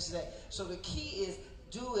this message today. So the key is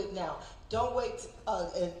do it now. Don't wait,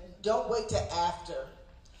 and don't wait till after.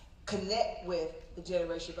 Connect with the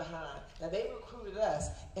generation behind. Now they recruited us,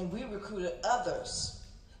 and we recruited others.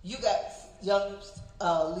 You got young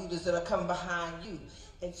leaders that are coming behind you,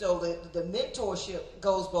 and so the mentorship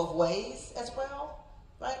goes both ways as well,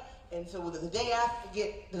 right? And so the day I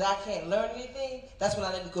forget that I can't learn anything, that's when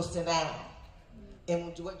I need to go sit down.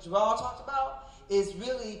 And what Jerome talked about is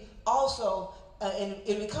really also, and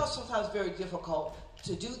it becomes sometimes very difficult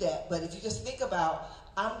to do that, but if you just think about,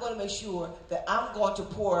 I'm going to make sure that I'm going to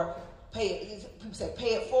people say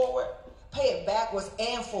pay it forward, pay it backwards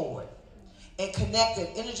and forward. And connected,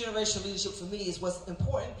 intergenerational leadership for me is what's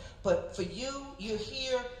important, but for you, you're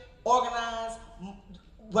here, organized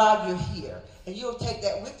while you're here. And you'll take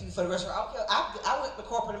that with you for the rest of your life. I went to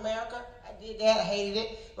corporate America, I did that, I hated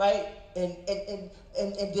it, right? And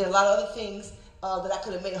did a lot of other things that I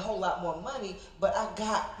could have made a whole lot more money, but I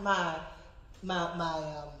got my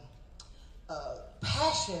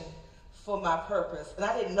passion for my purpose, and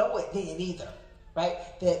I didn't know it then either, right?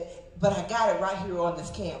 But I got it right here on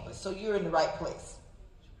this campus, so you're in the right place.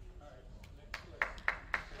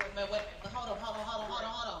 Wait, hold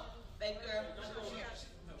on. Baby girl,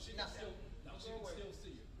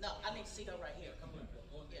 no, I need to see her right here.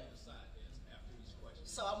 Yeah.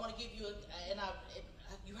 So I want to give you,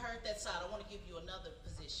 you heard that side, I want to give you another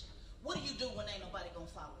position. What do you do when ain't nobody gonna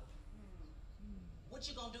follow you? What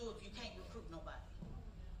you gonna do if you can't recruit nobody?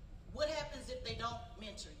 What happens if they don't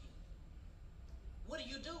mentor you? What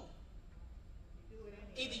do?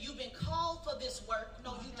 Either you've been called for this work,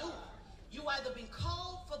 no you do. You either been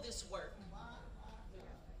called for this work,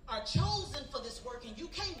 are chosen for this work, and you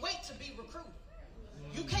can't wait to be recruited.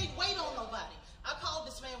 You can't wait on nobody. I called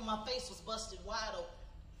this man when my face was busted wide open.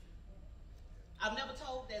 I've never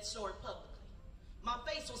told that story publicly. My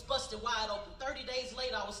face was busted wide open. 30 days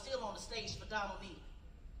later, I was still on the stage for Donald Neal.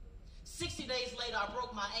 60 days later, I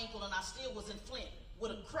broke my ankle and I still was in Flint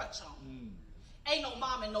with a crutch on. Ain't no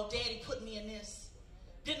mom and no daddy put me in this.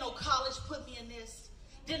 Didn't no college put me in this.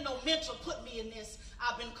 Didn't no mentor put me in this.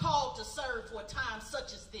 I've been called to serve for a time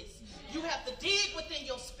such as this. You have to dig within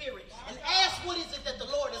your spirit and ask what is it that the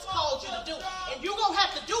Lord has called you to do. And you're going to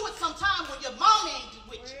have to do it sometime when your mama ain't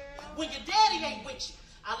with you, when your daddy ain't with you.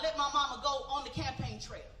 I let my mama go on the campaign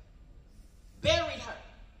trail, buried her,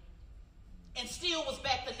 and still was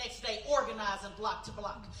back the next day organizing block to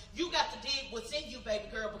block. You got to dig what's in you, baby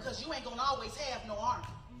girl, because you ain't going to always have no army.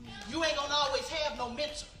 You ain't going to always have no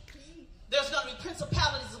mentor. There's going to be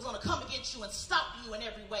principalities that's going to come against you and stop you in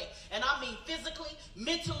every way. And I mean physically,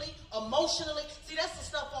 mentally, emotionally. See, that's the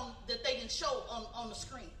stuff that they didn't show on the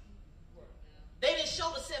screen. They didn't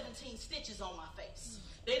show the 17 stitches on my face.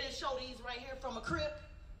 They didn't show these right here from a crib,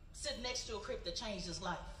 sitting next to a crib that changed his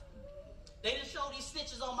life. They didn't show these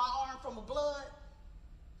stitches on my arm from a blood.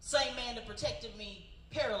 Same man that protected me,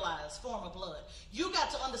 paralyzed, form of blood. You got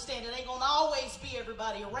to understand it ain't going to always be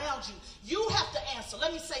everybody around you. You have to answer.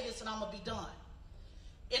 Let me say this and I'm going to be done.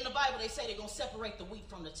 In the Bible, they say they're going to separate the wheat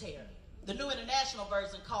from the tare. The New International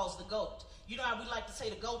Version calls the goat. You know how we like to say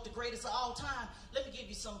the goat, the greatest of all time? Let me give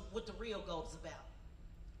you some what the real goat is about.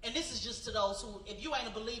 And this is just to those who, if you ain't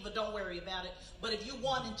a believer, don't worry about it. But if you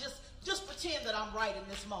want, and just pretend that I'm right in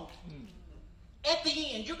this moment. At the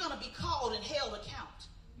end, you're going to be called and held account.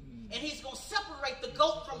 And he's going to separate the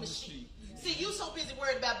goat from the sheep. See, you so busy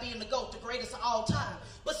worried about being the goat, the greatest of all time.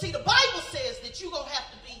 But see, the Bible says that you're going to have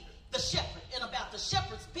to be the shepherd and about the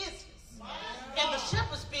shepherd's business. And the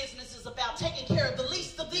shepherd's business is about taking care of the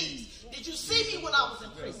least of these. Did you see me when I was in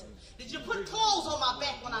prison? Did you put clothes on my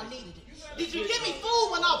back when I needed it? Did you give me food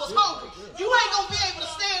when I was hungry? You ain't going to be able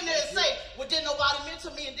to stand there and say, well, didn't nobody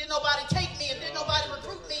mentor me and didn't nobody take me and didn't nobody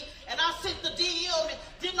recruit me and I sent the DL and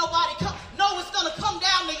didn't nobody come. No, it's going to come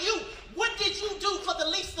down to you. What did you do for the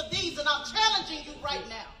least of these? And I'm challenging you right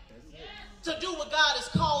now to do what God has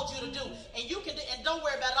called you to do. And you can, and don't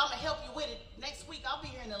worry about it. I'm going to help you with it. Next week, I'll be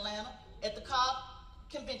here in Atlanta at the Cobb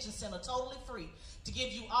Convention Center, totally free, to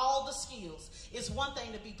give you all the skills. It's one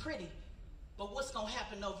thing to be pretty, but what's going to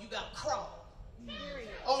happen, though, if you got to crawl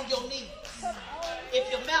on your knees?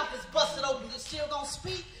 If your mouth is busted open, you're still going to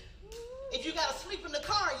speak. If you got to sleep in the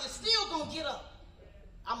car, you're still going to get up.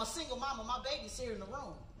 I'm a single mama. My baby's here in the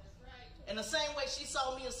room. And the same way she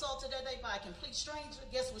saw me assaulted that day by a complete stranger,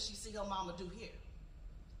 guess what she see her mama do here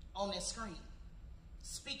on that screen?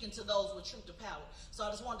 Speaking to those with truth to power. So I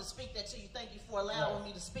just wanted to speak that to you. Thank you for allowing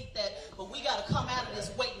me to speak that. But we got to come out of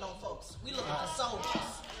this waiting on folks. We looking for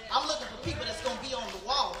soldiers. I'm looking for people that's going to be on the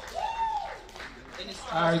wall.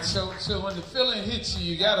 All right, so when the feeling hits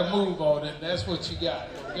you, you got to move on it. That's what you got,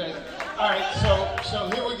 okay? All right, so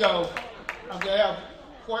here we go. I'm going to have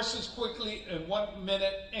questions quickly and 1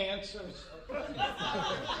 minute answers.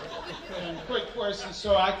 And quick questions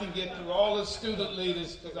so I can get through all the student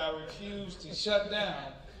leaders because I refuse to shut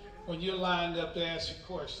down when you're lined up to ask your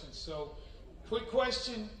questions. So quick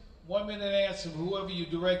question, 1 minute answer, whoever you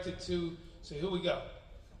direct it to. So here we go.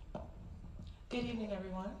 Good evening,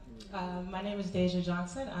 everyone. My name is Deja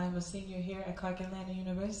Johnson. I'm a senior here at Clark Atlanta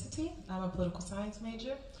University. I'm a political science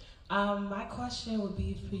major. My question would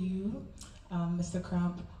be for you, Mr.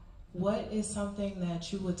 Crump. What is something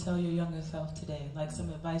that you would tell your younger self today? Like some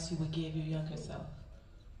advice you would give your younger self?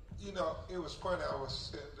 You know, it was funny. I was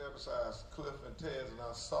sitting there beside Cliff and Ted, and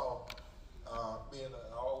I saw me in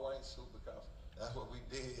an all-white suit because that's what we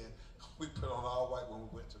did. We put on all white when we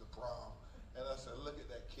went to the prom. And I said, look at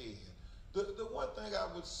that kid. The one thing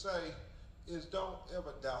I would say is don't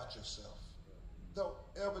ever doubt yourself. Don't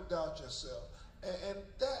ever doubt yourself. And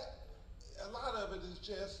that, a lot of it is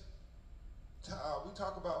just, we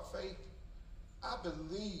talk about faith. I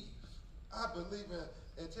believe in,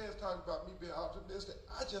 and Ted's talking about me being optimistic.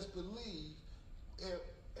 I just believe in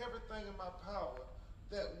everything in my power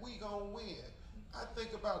that we gonna win. I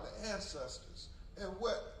think about the ancestors and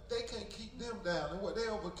what they can't keep them down and what they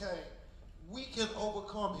overcame. We can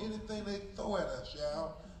overcome anything they throw at us,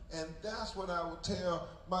 y'all. And that's what I would tell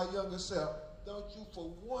my younger self. Don't you for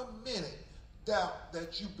 1 minute doubt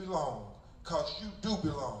that you belong, because you do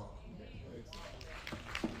belong.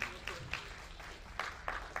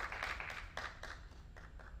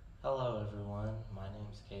 Hello everyone, my name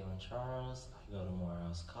is Kaylin Charles. I go to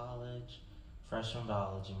Morehouse College, freshman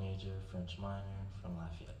biology major, French minor from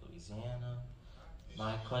Lafayette, Louisiana.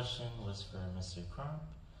 My question was for Mr. Crump.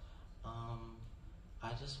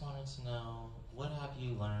 I just wanted to know, what have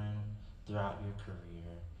you learned throughout your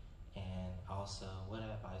career, and also what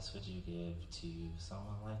advice would you give to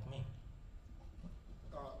someone like me?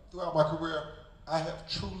 Throughout my career, I have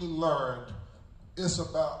truly learned it's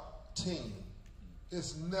about team.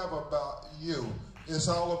 It's never about you. It's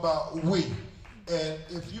all about we. And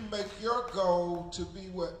if you make your goal to be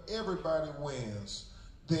where everybody wins,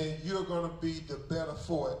 then you're going to be the better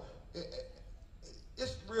for it.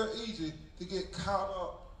 It's real easy to get caught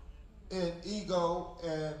up in ego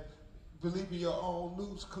and believe in your own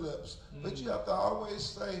news clips. But you have to always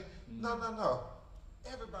say, no.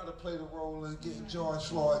 Everybody played a role in getting George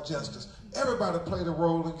Floyd justice. Everybody played a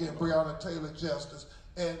role in getting Breonna Taylor justice.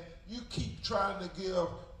 And you keep trying to give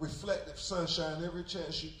reflective sunshine every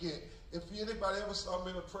chance you get. If anybody ever saw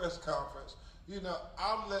me in a press conference, you know,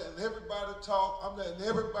 I'm letting everybody talk. I'm letting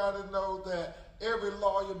everybody know that every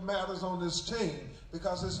lawyer matters on this team,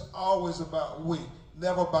 because it's always about we,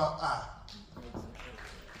 never about I.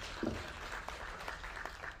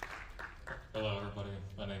 Hello, everybody.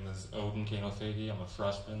 My name is Odin Kano-Fagi. I'm a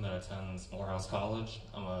freshman that attends Morehouse College.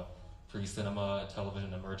 I'm a pre-cinema,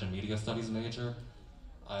 television, and emerging media studies major.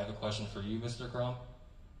 I have a question for you, Mr. Crump.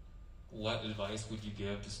 What advice would you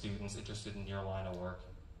give to students interested in your line of work?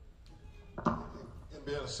 In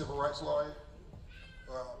being a civil rights lawyer,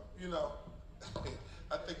 you know,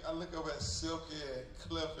 I think I look over at Silky and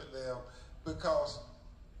Cliff and them, because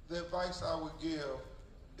the advice I would give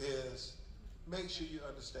is make sure you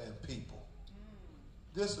understand people.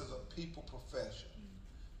 This is a people profession.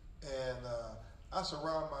 And I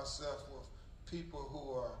surround myself with people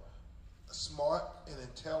who are smart and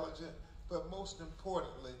intelligent, but most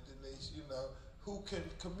importantly, Denise, you know, who can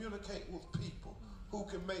communicate with people, who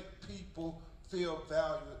can make people feel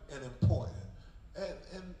valued and important.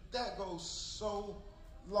 And that goes so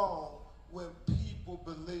long when people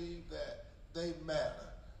believe that they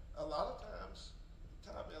matter. A lot of times,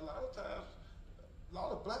 a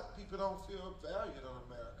lot of black people don't feel valued in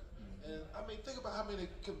America. And I mean, think about how many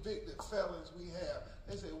convicted felons we have.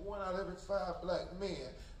 They say 1 out of every 5 black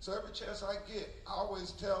men. So every chance I get, I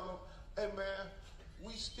always tell them, hey man,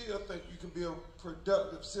 we still think you can be a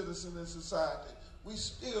productive citizen in society. We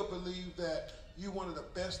still believe that you're one of the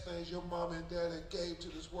best things your mom and daddy gave to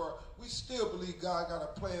this world. We still believe God got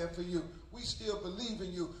a plan for you. We still believe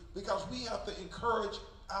in you, because we have to encourage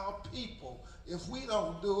our people. If we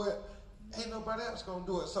don't do it, ain't nobody else gonna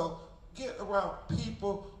do it. So get around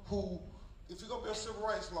people who, if you're gonna be a civil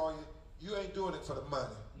rights lawyer, you ain't doing it for the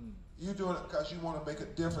money. You're doing it because you want to make a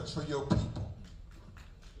difference for your people.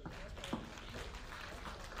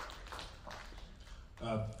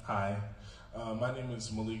 Hi, my name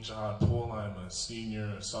is Malik Jihad Pool. I'm a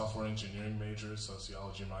senior software engineering major,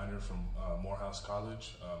 sociology minor from Morehouse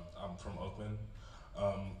College. I'm from Oakland.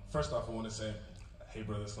 First off, I want to say Hey,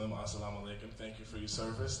 Brother Slim, assalamu alaikum. Thank you for your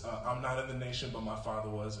service. I'm not in the nation, but my father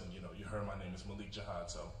was, and you heard my name is Malik Jihad,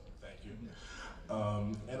 so thank you.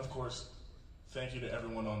 And of course, thank you to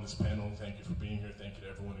everyone on this panel. Thank you for being here. Thank you to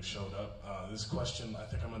everyone who showed up. This question, I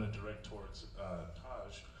think I'm going to direct towards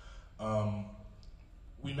Taj.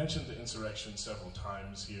 We mentioned the insurrection several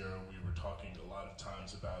times here. We were talking a lot of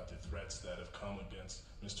times about the threats that have come against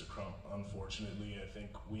Mr. Crump. Unfortunately, I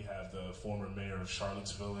think we have the former mayor of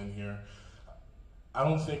Charlottesville in here. I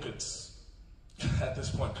don't think it's, at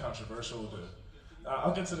this point, controversial to,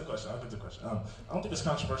 I'll get to the question, I don't think it's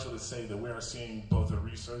controversial to say that we are seeing both a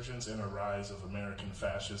resurgence and a rise of American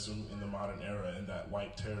fascism in the modern era, and that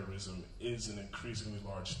white terrorism is an increasingly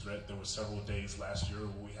large threat. There were several days last year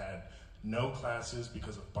where we had no classes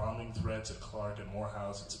because of bombing threats at Clark and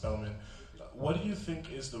Morehouse and Spelman. What do you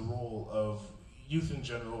think is the role of youth in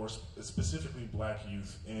general, or specifically black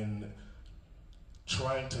youth, in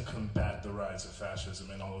trying to combat the rise of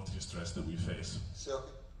fascism and all of these threats that we face?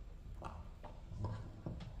 Silky?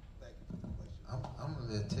 I'm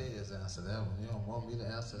gonna let Tez answer that one. You don't want me to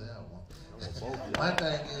answer that one. My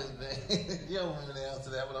thing is, man, you don't want me to answer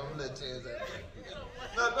that one. I'm gonna let Tez answer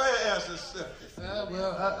that. No, go ahead, answer Silky.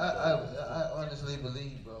 Well, I honestly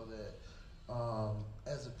believe, bro, that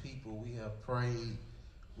as a people, we have prayed,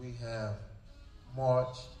 we have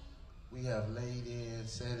marched, we have laid in,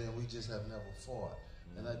 said in, we just have never fought.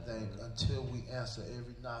 And I think until we answer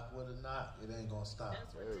every knock with a knock, it ain't gonna stop.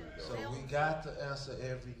 So we got to answer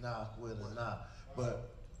every knock with a knock,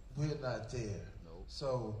 but we're not there.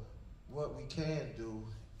 So what we can do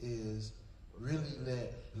is really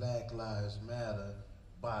let Black Lives Matter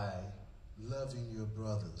by loving your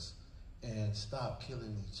brothers and stop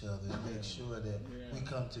killing each other and make sure that we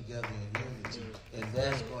come together in unity. And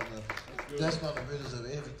that's gonna rid us of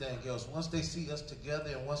everything else. Once they see us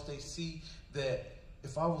together, and once they see that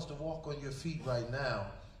if I was to walk on your feet right now,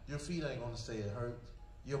 your feet ain't gonna say it hurt.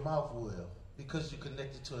 Your mouth will, because you're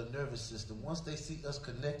connected to a nervous system. Once they see us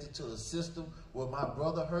connected to a system where my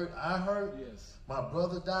brother hurt, I hurt, my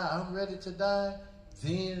brother died, I'm ready to die,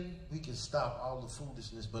 then we can stop all the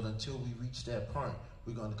foolishness. But until we reach that point,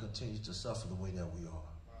 we're gonna continue to suffer the way that we are.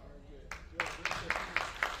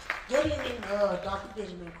 Good evening, Dr.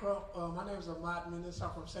 Benjamin Crump. My name is Ahmad Menes. I'm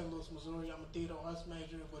from St. Louis, Missouri. I'm a theater arts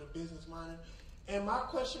major with a business minor. And my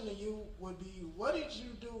question to you would be, what did you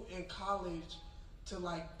do in college to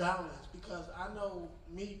balance? Because I know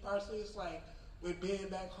me personally, it's like with being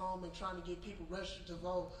back home and trying to get people registered to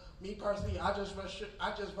vote. Me personally, I just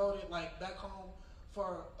voted back home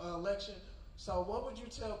for an election. So what would you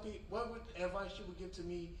tell people, what advice you would give to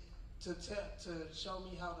me to show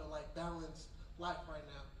me how to balance life right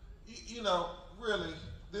now? Really,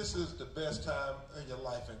 this is the best time in your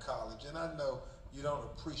life in college. And I know you don't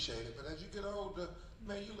appreciate it, but as you get older,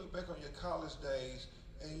 man, you look back on your college days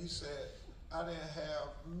and you said, I didn't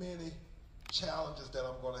have many challenges that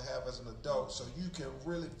I'm going to have as an adult. So you can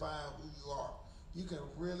really find who you are. You can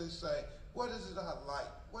really say, what is it I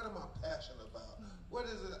like? What am I passionate about? What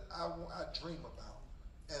is it I dream about?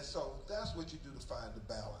 And so that's what you do to find the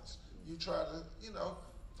balance. You try to,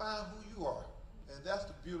 find who you are. And that's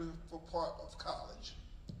the beautiful part of college.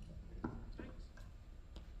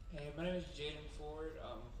 Hey, my name is Jaden Ford.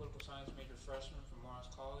 I'm a political science major freshman from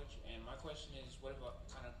Morehouse College. And my question is, what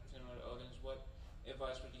about, kind of similar to Odin's, what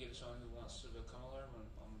advice would you give to someone who wants to become a lawyer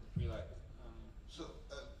on the pre-life?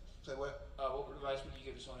 Say what? What advice would you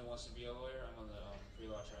give to someone who wants to be a lawyer? I'm on the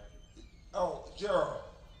pre-law track. Oh, Gerald,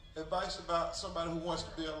 advice about somebody who wants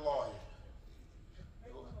to be a lawyer.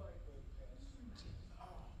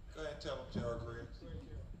 Go ahead and tell them, Gerald Griggs.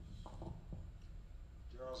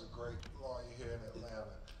 Gerald's a great lawyer here in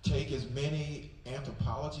Atlanta. Take as many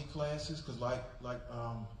anthropology classes, because like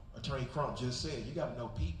Attorney Crump just said, you got to know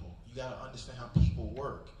people. You got to understand how people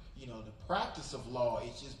work. The practice of law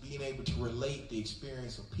is just being able to relate the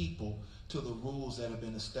experience of people to the rules that have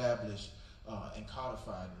been established and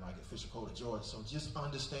codified in like Official Code of Georgia. So just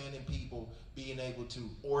understanding people, being able to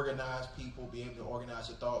organize people, be able to organize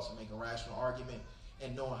your thoughts and make a rational argument,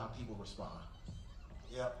 and knowing how people respond.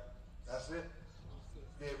 Yep, that's it.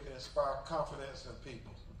 Be able to inspire confidence in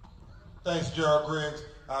people. Thanks, Gerald Griggs,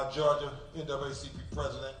 our Georgia NAACP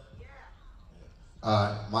president.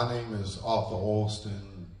 My name is Arthur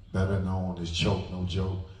Alston, better known as Choke No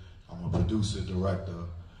Joke. I'm a producer, director.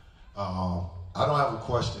 I don't have a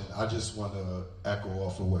question. I just want to echo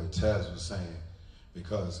off of what Taz was saying,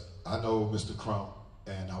 because I know Mr. Crump,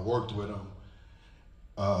 and I worked with him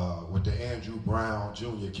with the Andrew Brown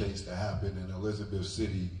Jr. case that happened in Elizabeth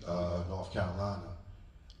City, North Carolina.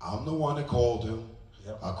 I'm the one that called him.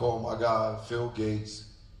 Yep. I called my guy, Phil Gates,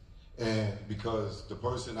 and because the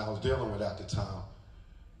person I was dealing with at the time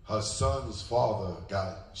her son's father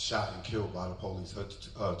got shot and killed by the police,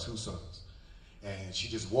 her two sons. And she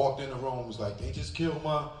just walked in the room, was like, they just killed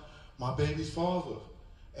my baby's father.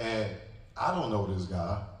 And I don't know this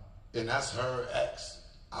guy, and that's her ex.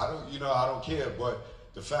 I don't care, but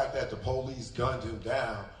the fact that the police gunned him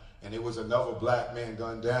down and there was another black man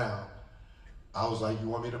gunned down, I was like, you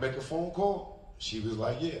want me to make a phone call? She was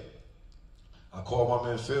like, yeah. I called my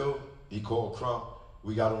man Phil, he called Crump,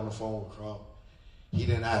 we got on the phone with Crump. He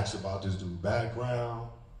didn't ask about this dude's background,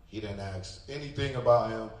 he didn't ask anything about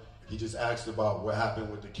him, he just asked about what happened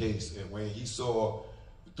with the case. And when he saw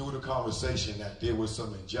through the conversation that there was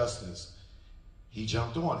some injustice, he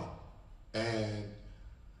jumped on it. And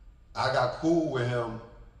I got cool with him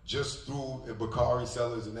just through Bakari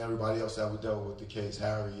Sellers and everybody else that we dealt with the case,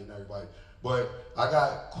 Harry and everybody. But I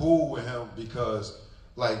got cool with him because,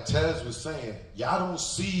 like Tez was saying, y'all don't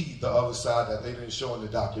see the other side that they didn't show in the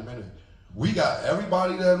documentary. We got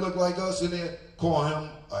everybody that looked like us in there calling him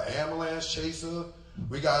an ambulance chaser.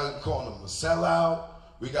 We got him calling him a sellout.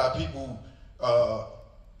 We got people,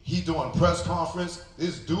 he doing press conference.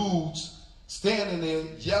 There's dudes standing there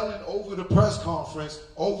yelling over the press conference,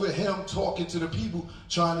 over him talking to the people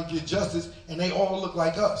trying to get justice, and they all look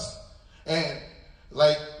like us. And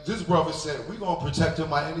like this brother said, we're going to protect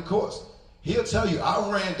him at any cost. He'll tell you, I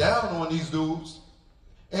ran down on these dudes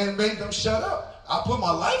and made them shut up. I put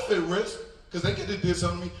my life at risk because they could have did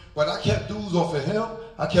something to me, but I kept dudes off of him.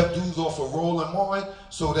 I kept dudes off of Roland Martin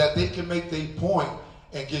so that they can make their point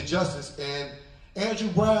and get justice. And Andrew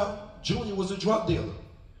Brown Jr. was a drug dealer.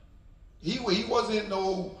 He wasn't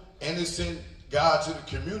no innocent guy to the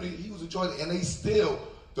community. He was a drug dealer. And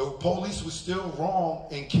the police was still wrong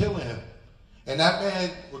in killing him. And that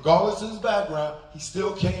man, regardless of his background, he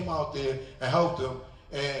still came out there and helped him.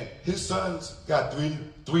 And his sons got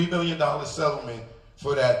 $3 million settlement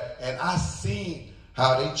for that. And I seen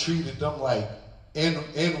how they treated them like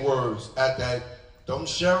N-words at that. Them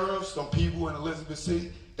sheriffs, them people in Elizabeth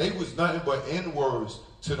City, they was nothing but N-words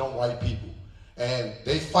to them white people. And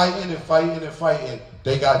they fighting and fighting and fighting.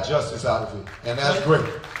 They got justice out of it. And that's great.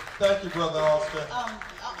 Thank you, Brother Austin. I'm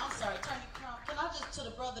sorry, Attorney Crump. Can I just, to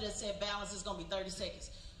the brother that said balance is going to be 30 seconds.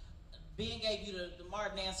 Ben gave you the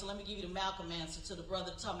Martin answer. Let me give you the Malcolm answer to the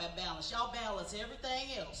brother talking about balance. Y'all balance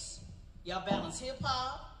everything else. Y'all balance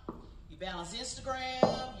hip-hop. You balance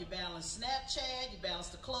Instagram. You balance Snapchat. You balance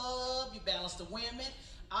the club. You balance the women.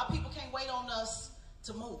 Our people can't wait on us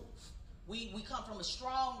to move. We come from we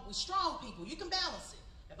strong people. You can balance it.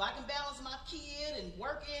 If I can balance my kid and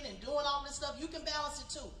working and doing all this stuff, you can balance it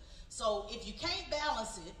too. So if you can't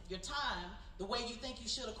balance it, your time, the way you think you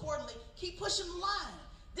should accordingly, keep pushing the line.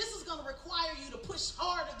 This is going to require you to push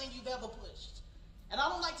harder than you've ever pushed. And I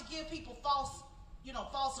don't like to give people false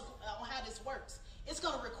on how this works. It's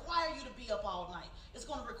going to require you to be up all night. It's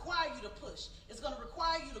going to require you to push. It's going to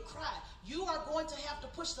require you to cry. You are going to have to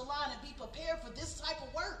push the line and be prepared for this type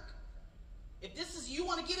of work. If you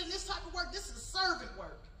want to get in this type of work, this is servant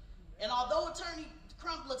work. And although Attorney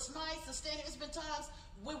Crump looks nice and standing, it's been times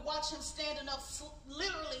we watch him standing up,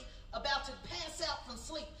 literally about to pass out from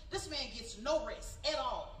sleep. This man gets no rest at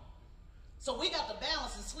all. So we got to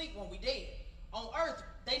balance and sleep when we dead. On earth,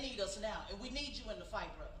 they need us now, and we need you in the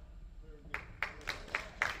fight, brother.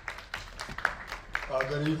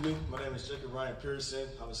 Good evening. My name is Jacob Ryan Pearson.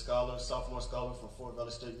 I'm a scholar, sophomore scholar from Fort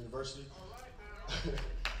Valley State University.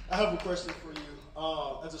 I have a question for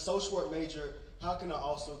you. As a social work major, how can I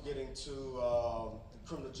also get into the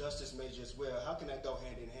criminal justice major as well? How can that go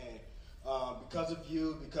hand in hand? Because of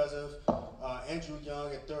you, because of Andrew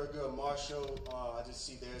Young at Thurgood Marshall, I just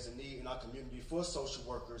see there's a need in our community for social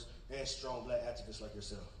workers and strong black activists like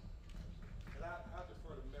yourself. And I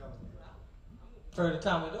defer to Melanie. For the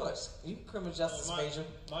Tommy Deutsch, you criminal justice major.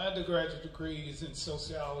 My undergraduate degree is in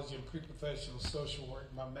sociology and pre-professional social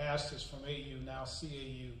work. My master's from AU, now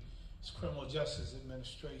CAU, is criminal justice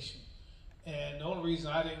administration. And the only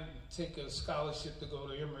reason I didn't take a scholarship to go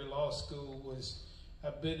to Emory Law School was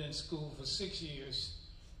I've been in school for 6 years,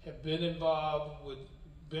 have been involved with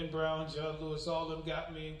Ben Brown, John Lewis, all of them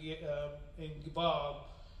got me involved.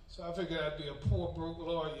 So I figured I'd be a poor, broke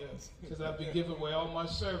lawyer because I'd be giving away all my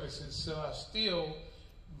services. So I still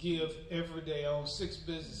give every day. I own 6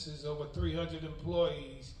 businesses, over 300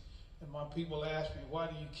 employees. And my people ask me, why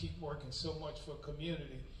do you keep working so much for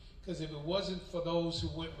community? Because if it wasn't for those who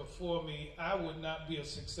went before me, I would not be a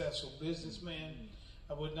successful businessman.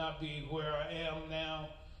 I would not be where I am now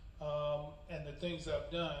and the things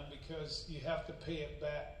I've done, because you have to pay it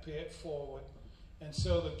back, pay it forward. And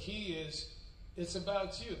so the key is, it's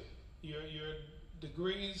about you. Your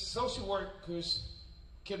degrees, social workers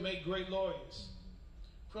can make great lawyers.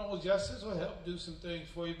 criminal justice will help do some things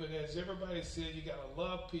for you, but as everybody said, you got to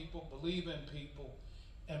love people, believe in people,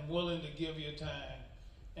 and willing to give your time.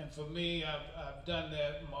 And for me, I've done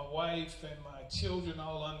that. My wife and my children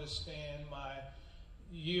all understand my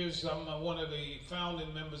years. I'm one of the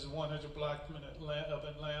founding members of 100 Black Men of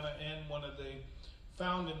Atlanta and one of the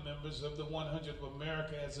founding members of the 100 of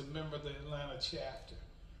America as a member of the Atlanta chapter.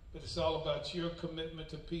 But it's all about your commitment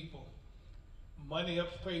to people. Money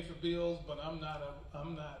helps pay for bills, but I'm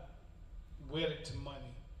not wedded to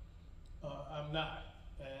money. I'm not.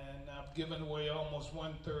 And I've given away almost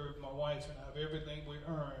 1/3, my wife and I, of everything we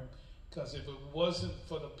earn, because if it wasn't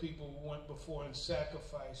for the people who went before and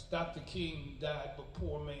sacrificed, Dr. King died a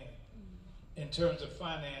poor man in terms of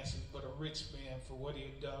finances, but a rich man for what he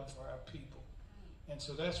had done for our people. And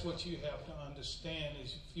so that's what you have to understand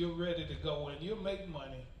is if you're ready to go in, you'll make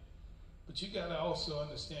money, but you got to also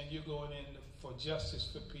understand you're going in for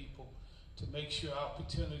justice for people, to make sure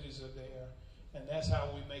opportunities are there. And that's how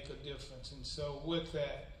we make a difference. And so with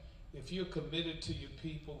that, if you're committed to your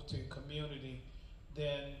people, to your community,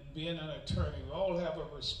 then being an attorney, we all have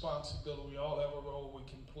a responsibility, we all have a role we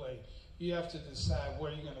can play. You have to decide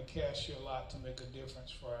where you're going to cast your lot to make a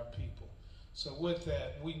difference for our people. So with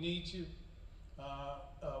that, we need you.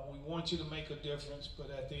 We want you to make a difference, but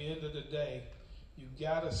at the end of the day, you've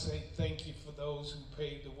got to say thank you for those who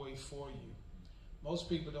paved the way for you. Most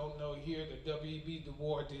people don't know here that W.E.B. Du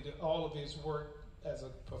Bois did all of his work as a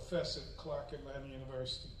professor at Clark Atlanta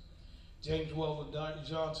University. James Weldon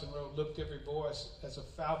Johnson wrote Lift Every Voice as a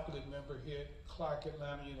faculty member here at Clark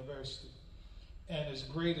Atlanta University. And as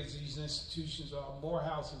great as these institutions are,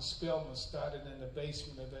 Morehouse and Spelman started in the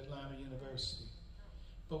basement of Atlanta University.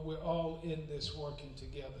 But we're all in this working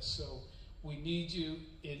together. So we need you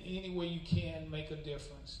in any way you can, make a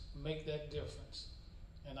difference, make that difference.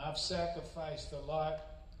 And I've sacrificed a lot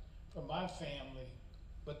for my family,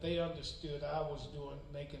 but they understood I was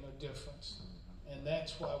making a difference. And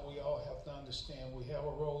that's why we all have to understand we have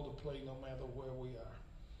a role to play no matter where we are.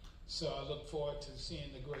 So I look forward to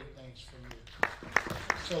seeing the great things from you.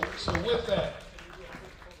 So with that,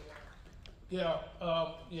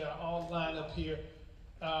 I'll line up here.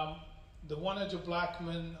 The 100 Black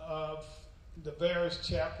Men of the various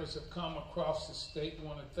chapters have come across the state. I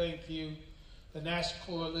want to thank you. The National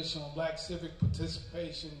Coalition on Black Civic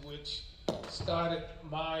Participation, which started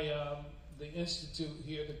the institute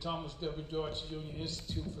here, the Thomas W. Deutsch Jr.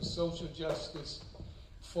 Institute for Social Justice,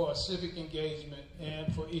 for civic engagement,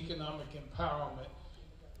 and for economic empowerment.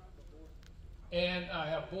 And I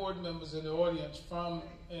have board members in the audience from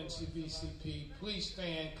NCBCP. Please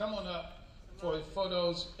stand, come on up for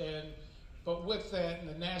photos. But with that,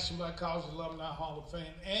 the National Black College Alumni Hall of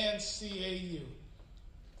Fame and CAU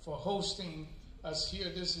for hosting us here.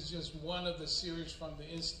 This is just one of the series from the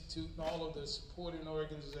Institute and all of the supporting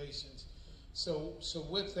organizations. So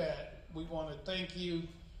with that, we want to thank you.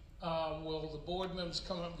 Will the board members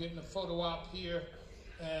come up getting a photo op here?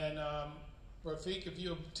 And Rafiq, if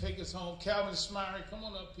you'll take us home. Calvin Smyrie, come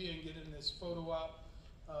on up here and get in this photo op.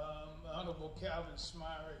 Honorable Calvin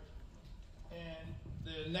Smyrie. And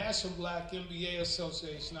the National Black MBA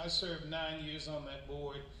Association, I served 9 years on that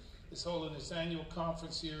board. It's holding its annual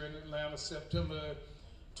conference here in Atlanta, September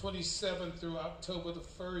 27th through October the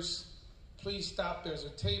 1st. Please stop. There's a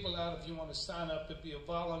table out if you want to sign up to be a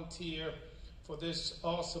volunteer for this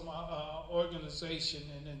awesome organization.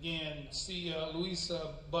 And again, see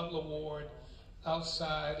Louisa Butler Ward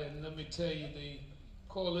outside. And let me tell you, the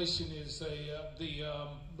coalition is the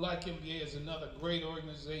Black MBA is another great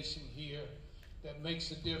organization here that makes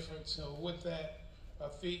a difference. So with that,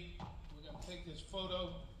 Rafiq, we're going to take this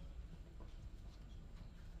photo.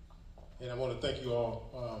 And I want to thank you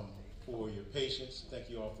all for your patience. Thank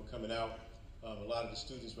you all for coming out. A lot of the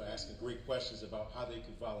students were asking great questions about how they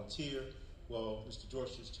could volunteer. Well, Mr.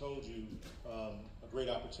 George just told you a great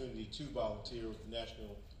opportunity to volunteer with the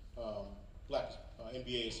National Black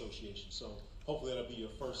MBA Association. So hopefully that'll be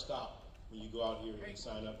your first stop when you go out here and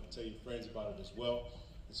sign up and tell your friends about it as well.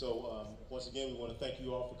 And so once again, we want to thank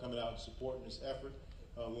you all for coming out and supporting this effort.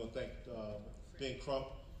 We want to thank Ben Crump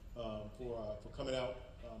for coming out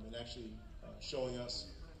and actually showing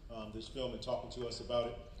us this film and talking to us about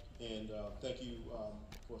it. And thank you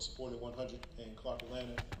for supporting 100 and Clark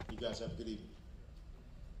Atlanta. You guys have a good evening.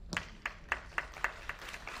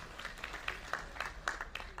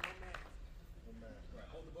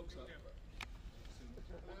 Hold the books up.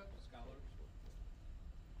 Scholars.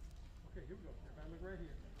 Okay, here we go. Everybody look right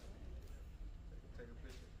here. Take a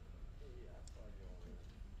picture.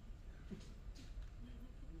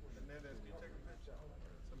 And then as we take a picture,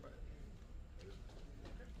 somebody.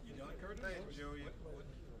 You done, Curtis? Thanks, Julia.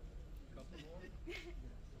 Couple more.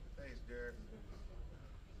 Gary.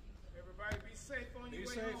 Everybody be safe on your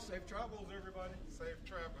way home. Safe travels, everybody. Safe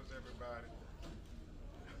travels, everybody.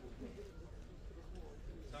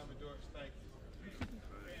 Tommy Dorks, thank you.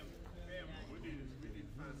 We need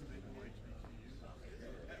to find something for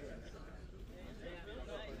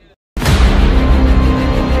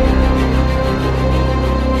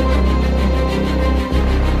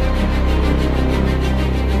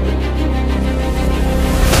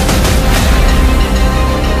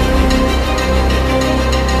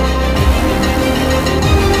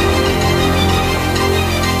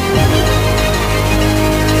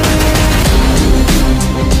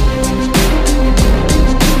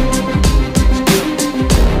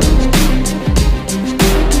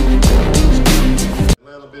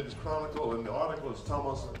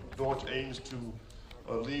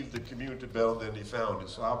leave the community better than he found it.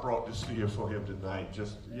 So I brought this here for him tonight.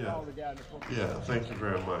 Just, yeah. Yeah, thank you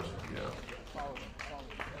very much. Yeah.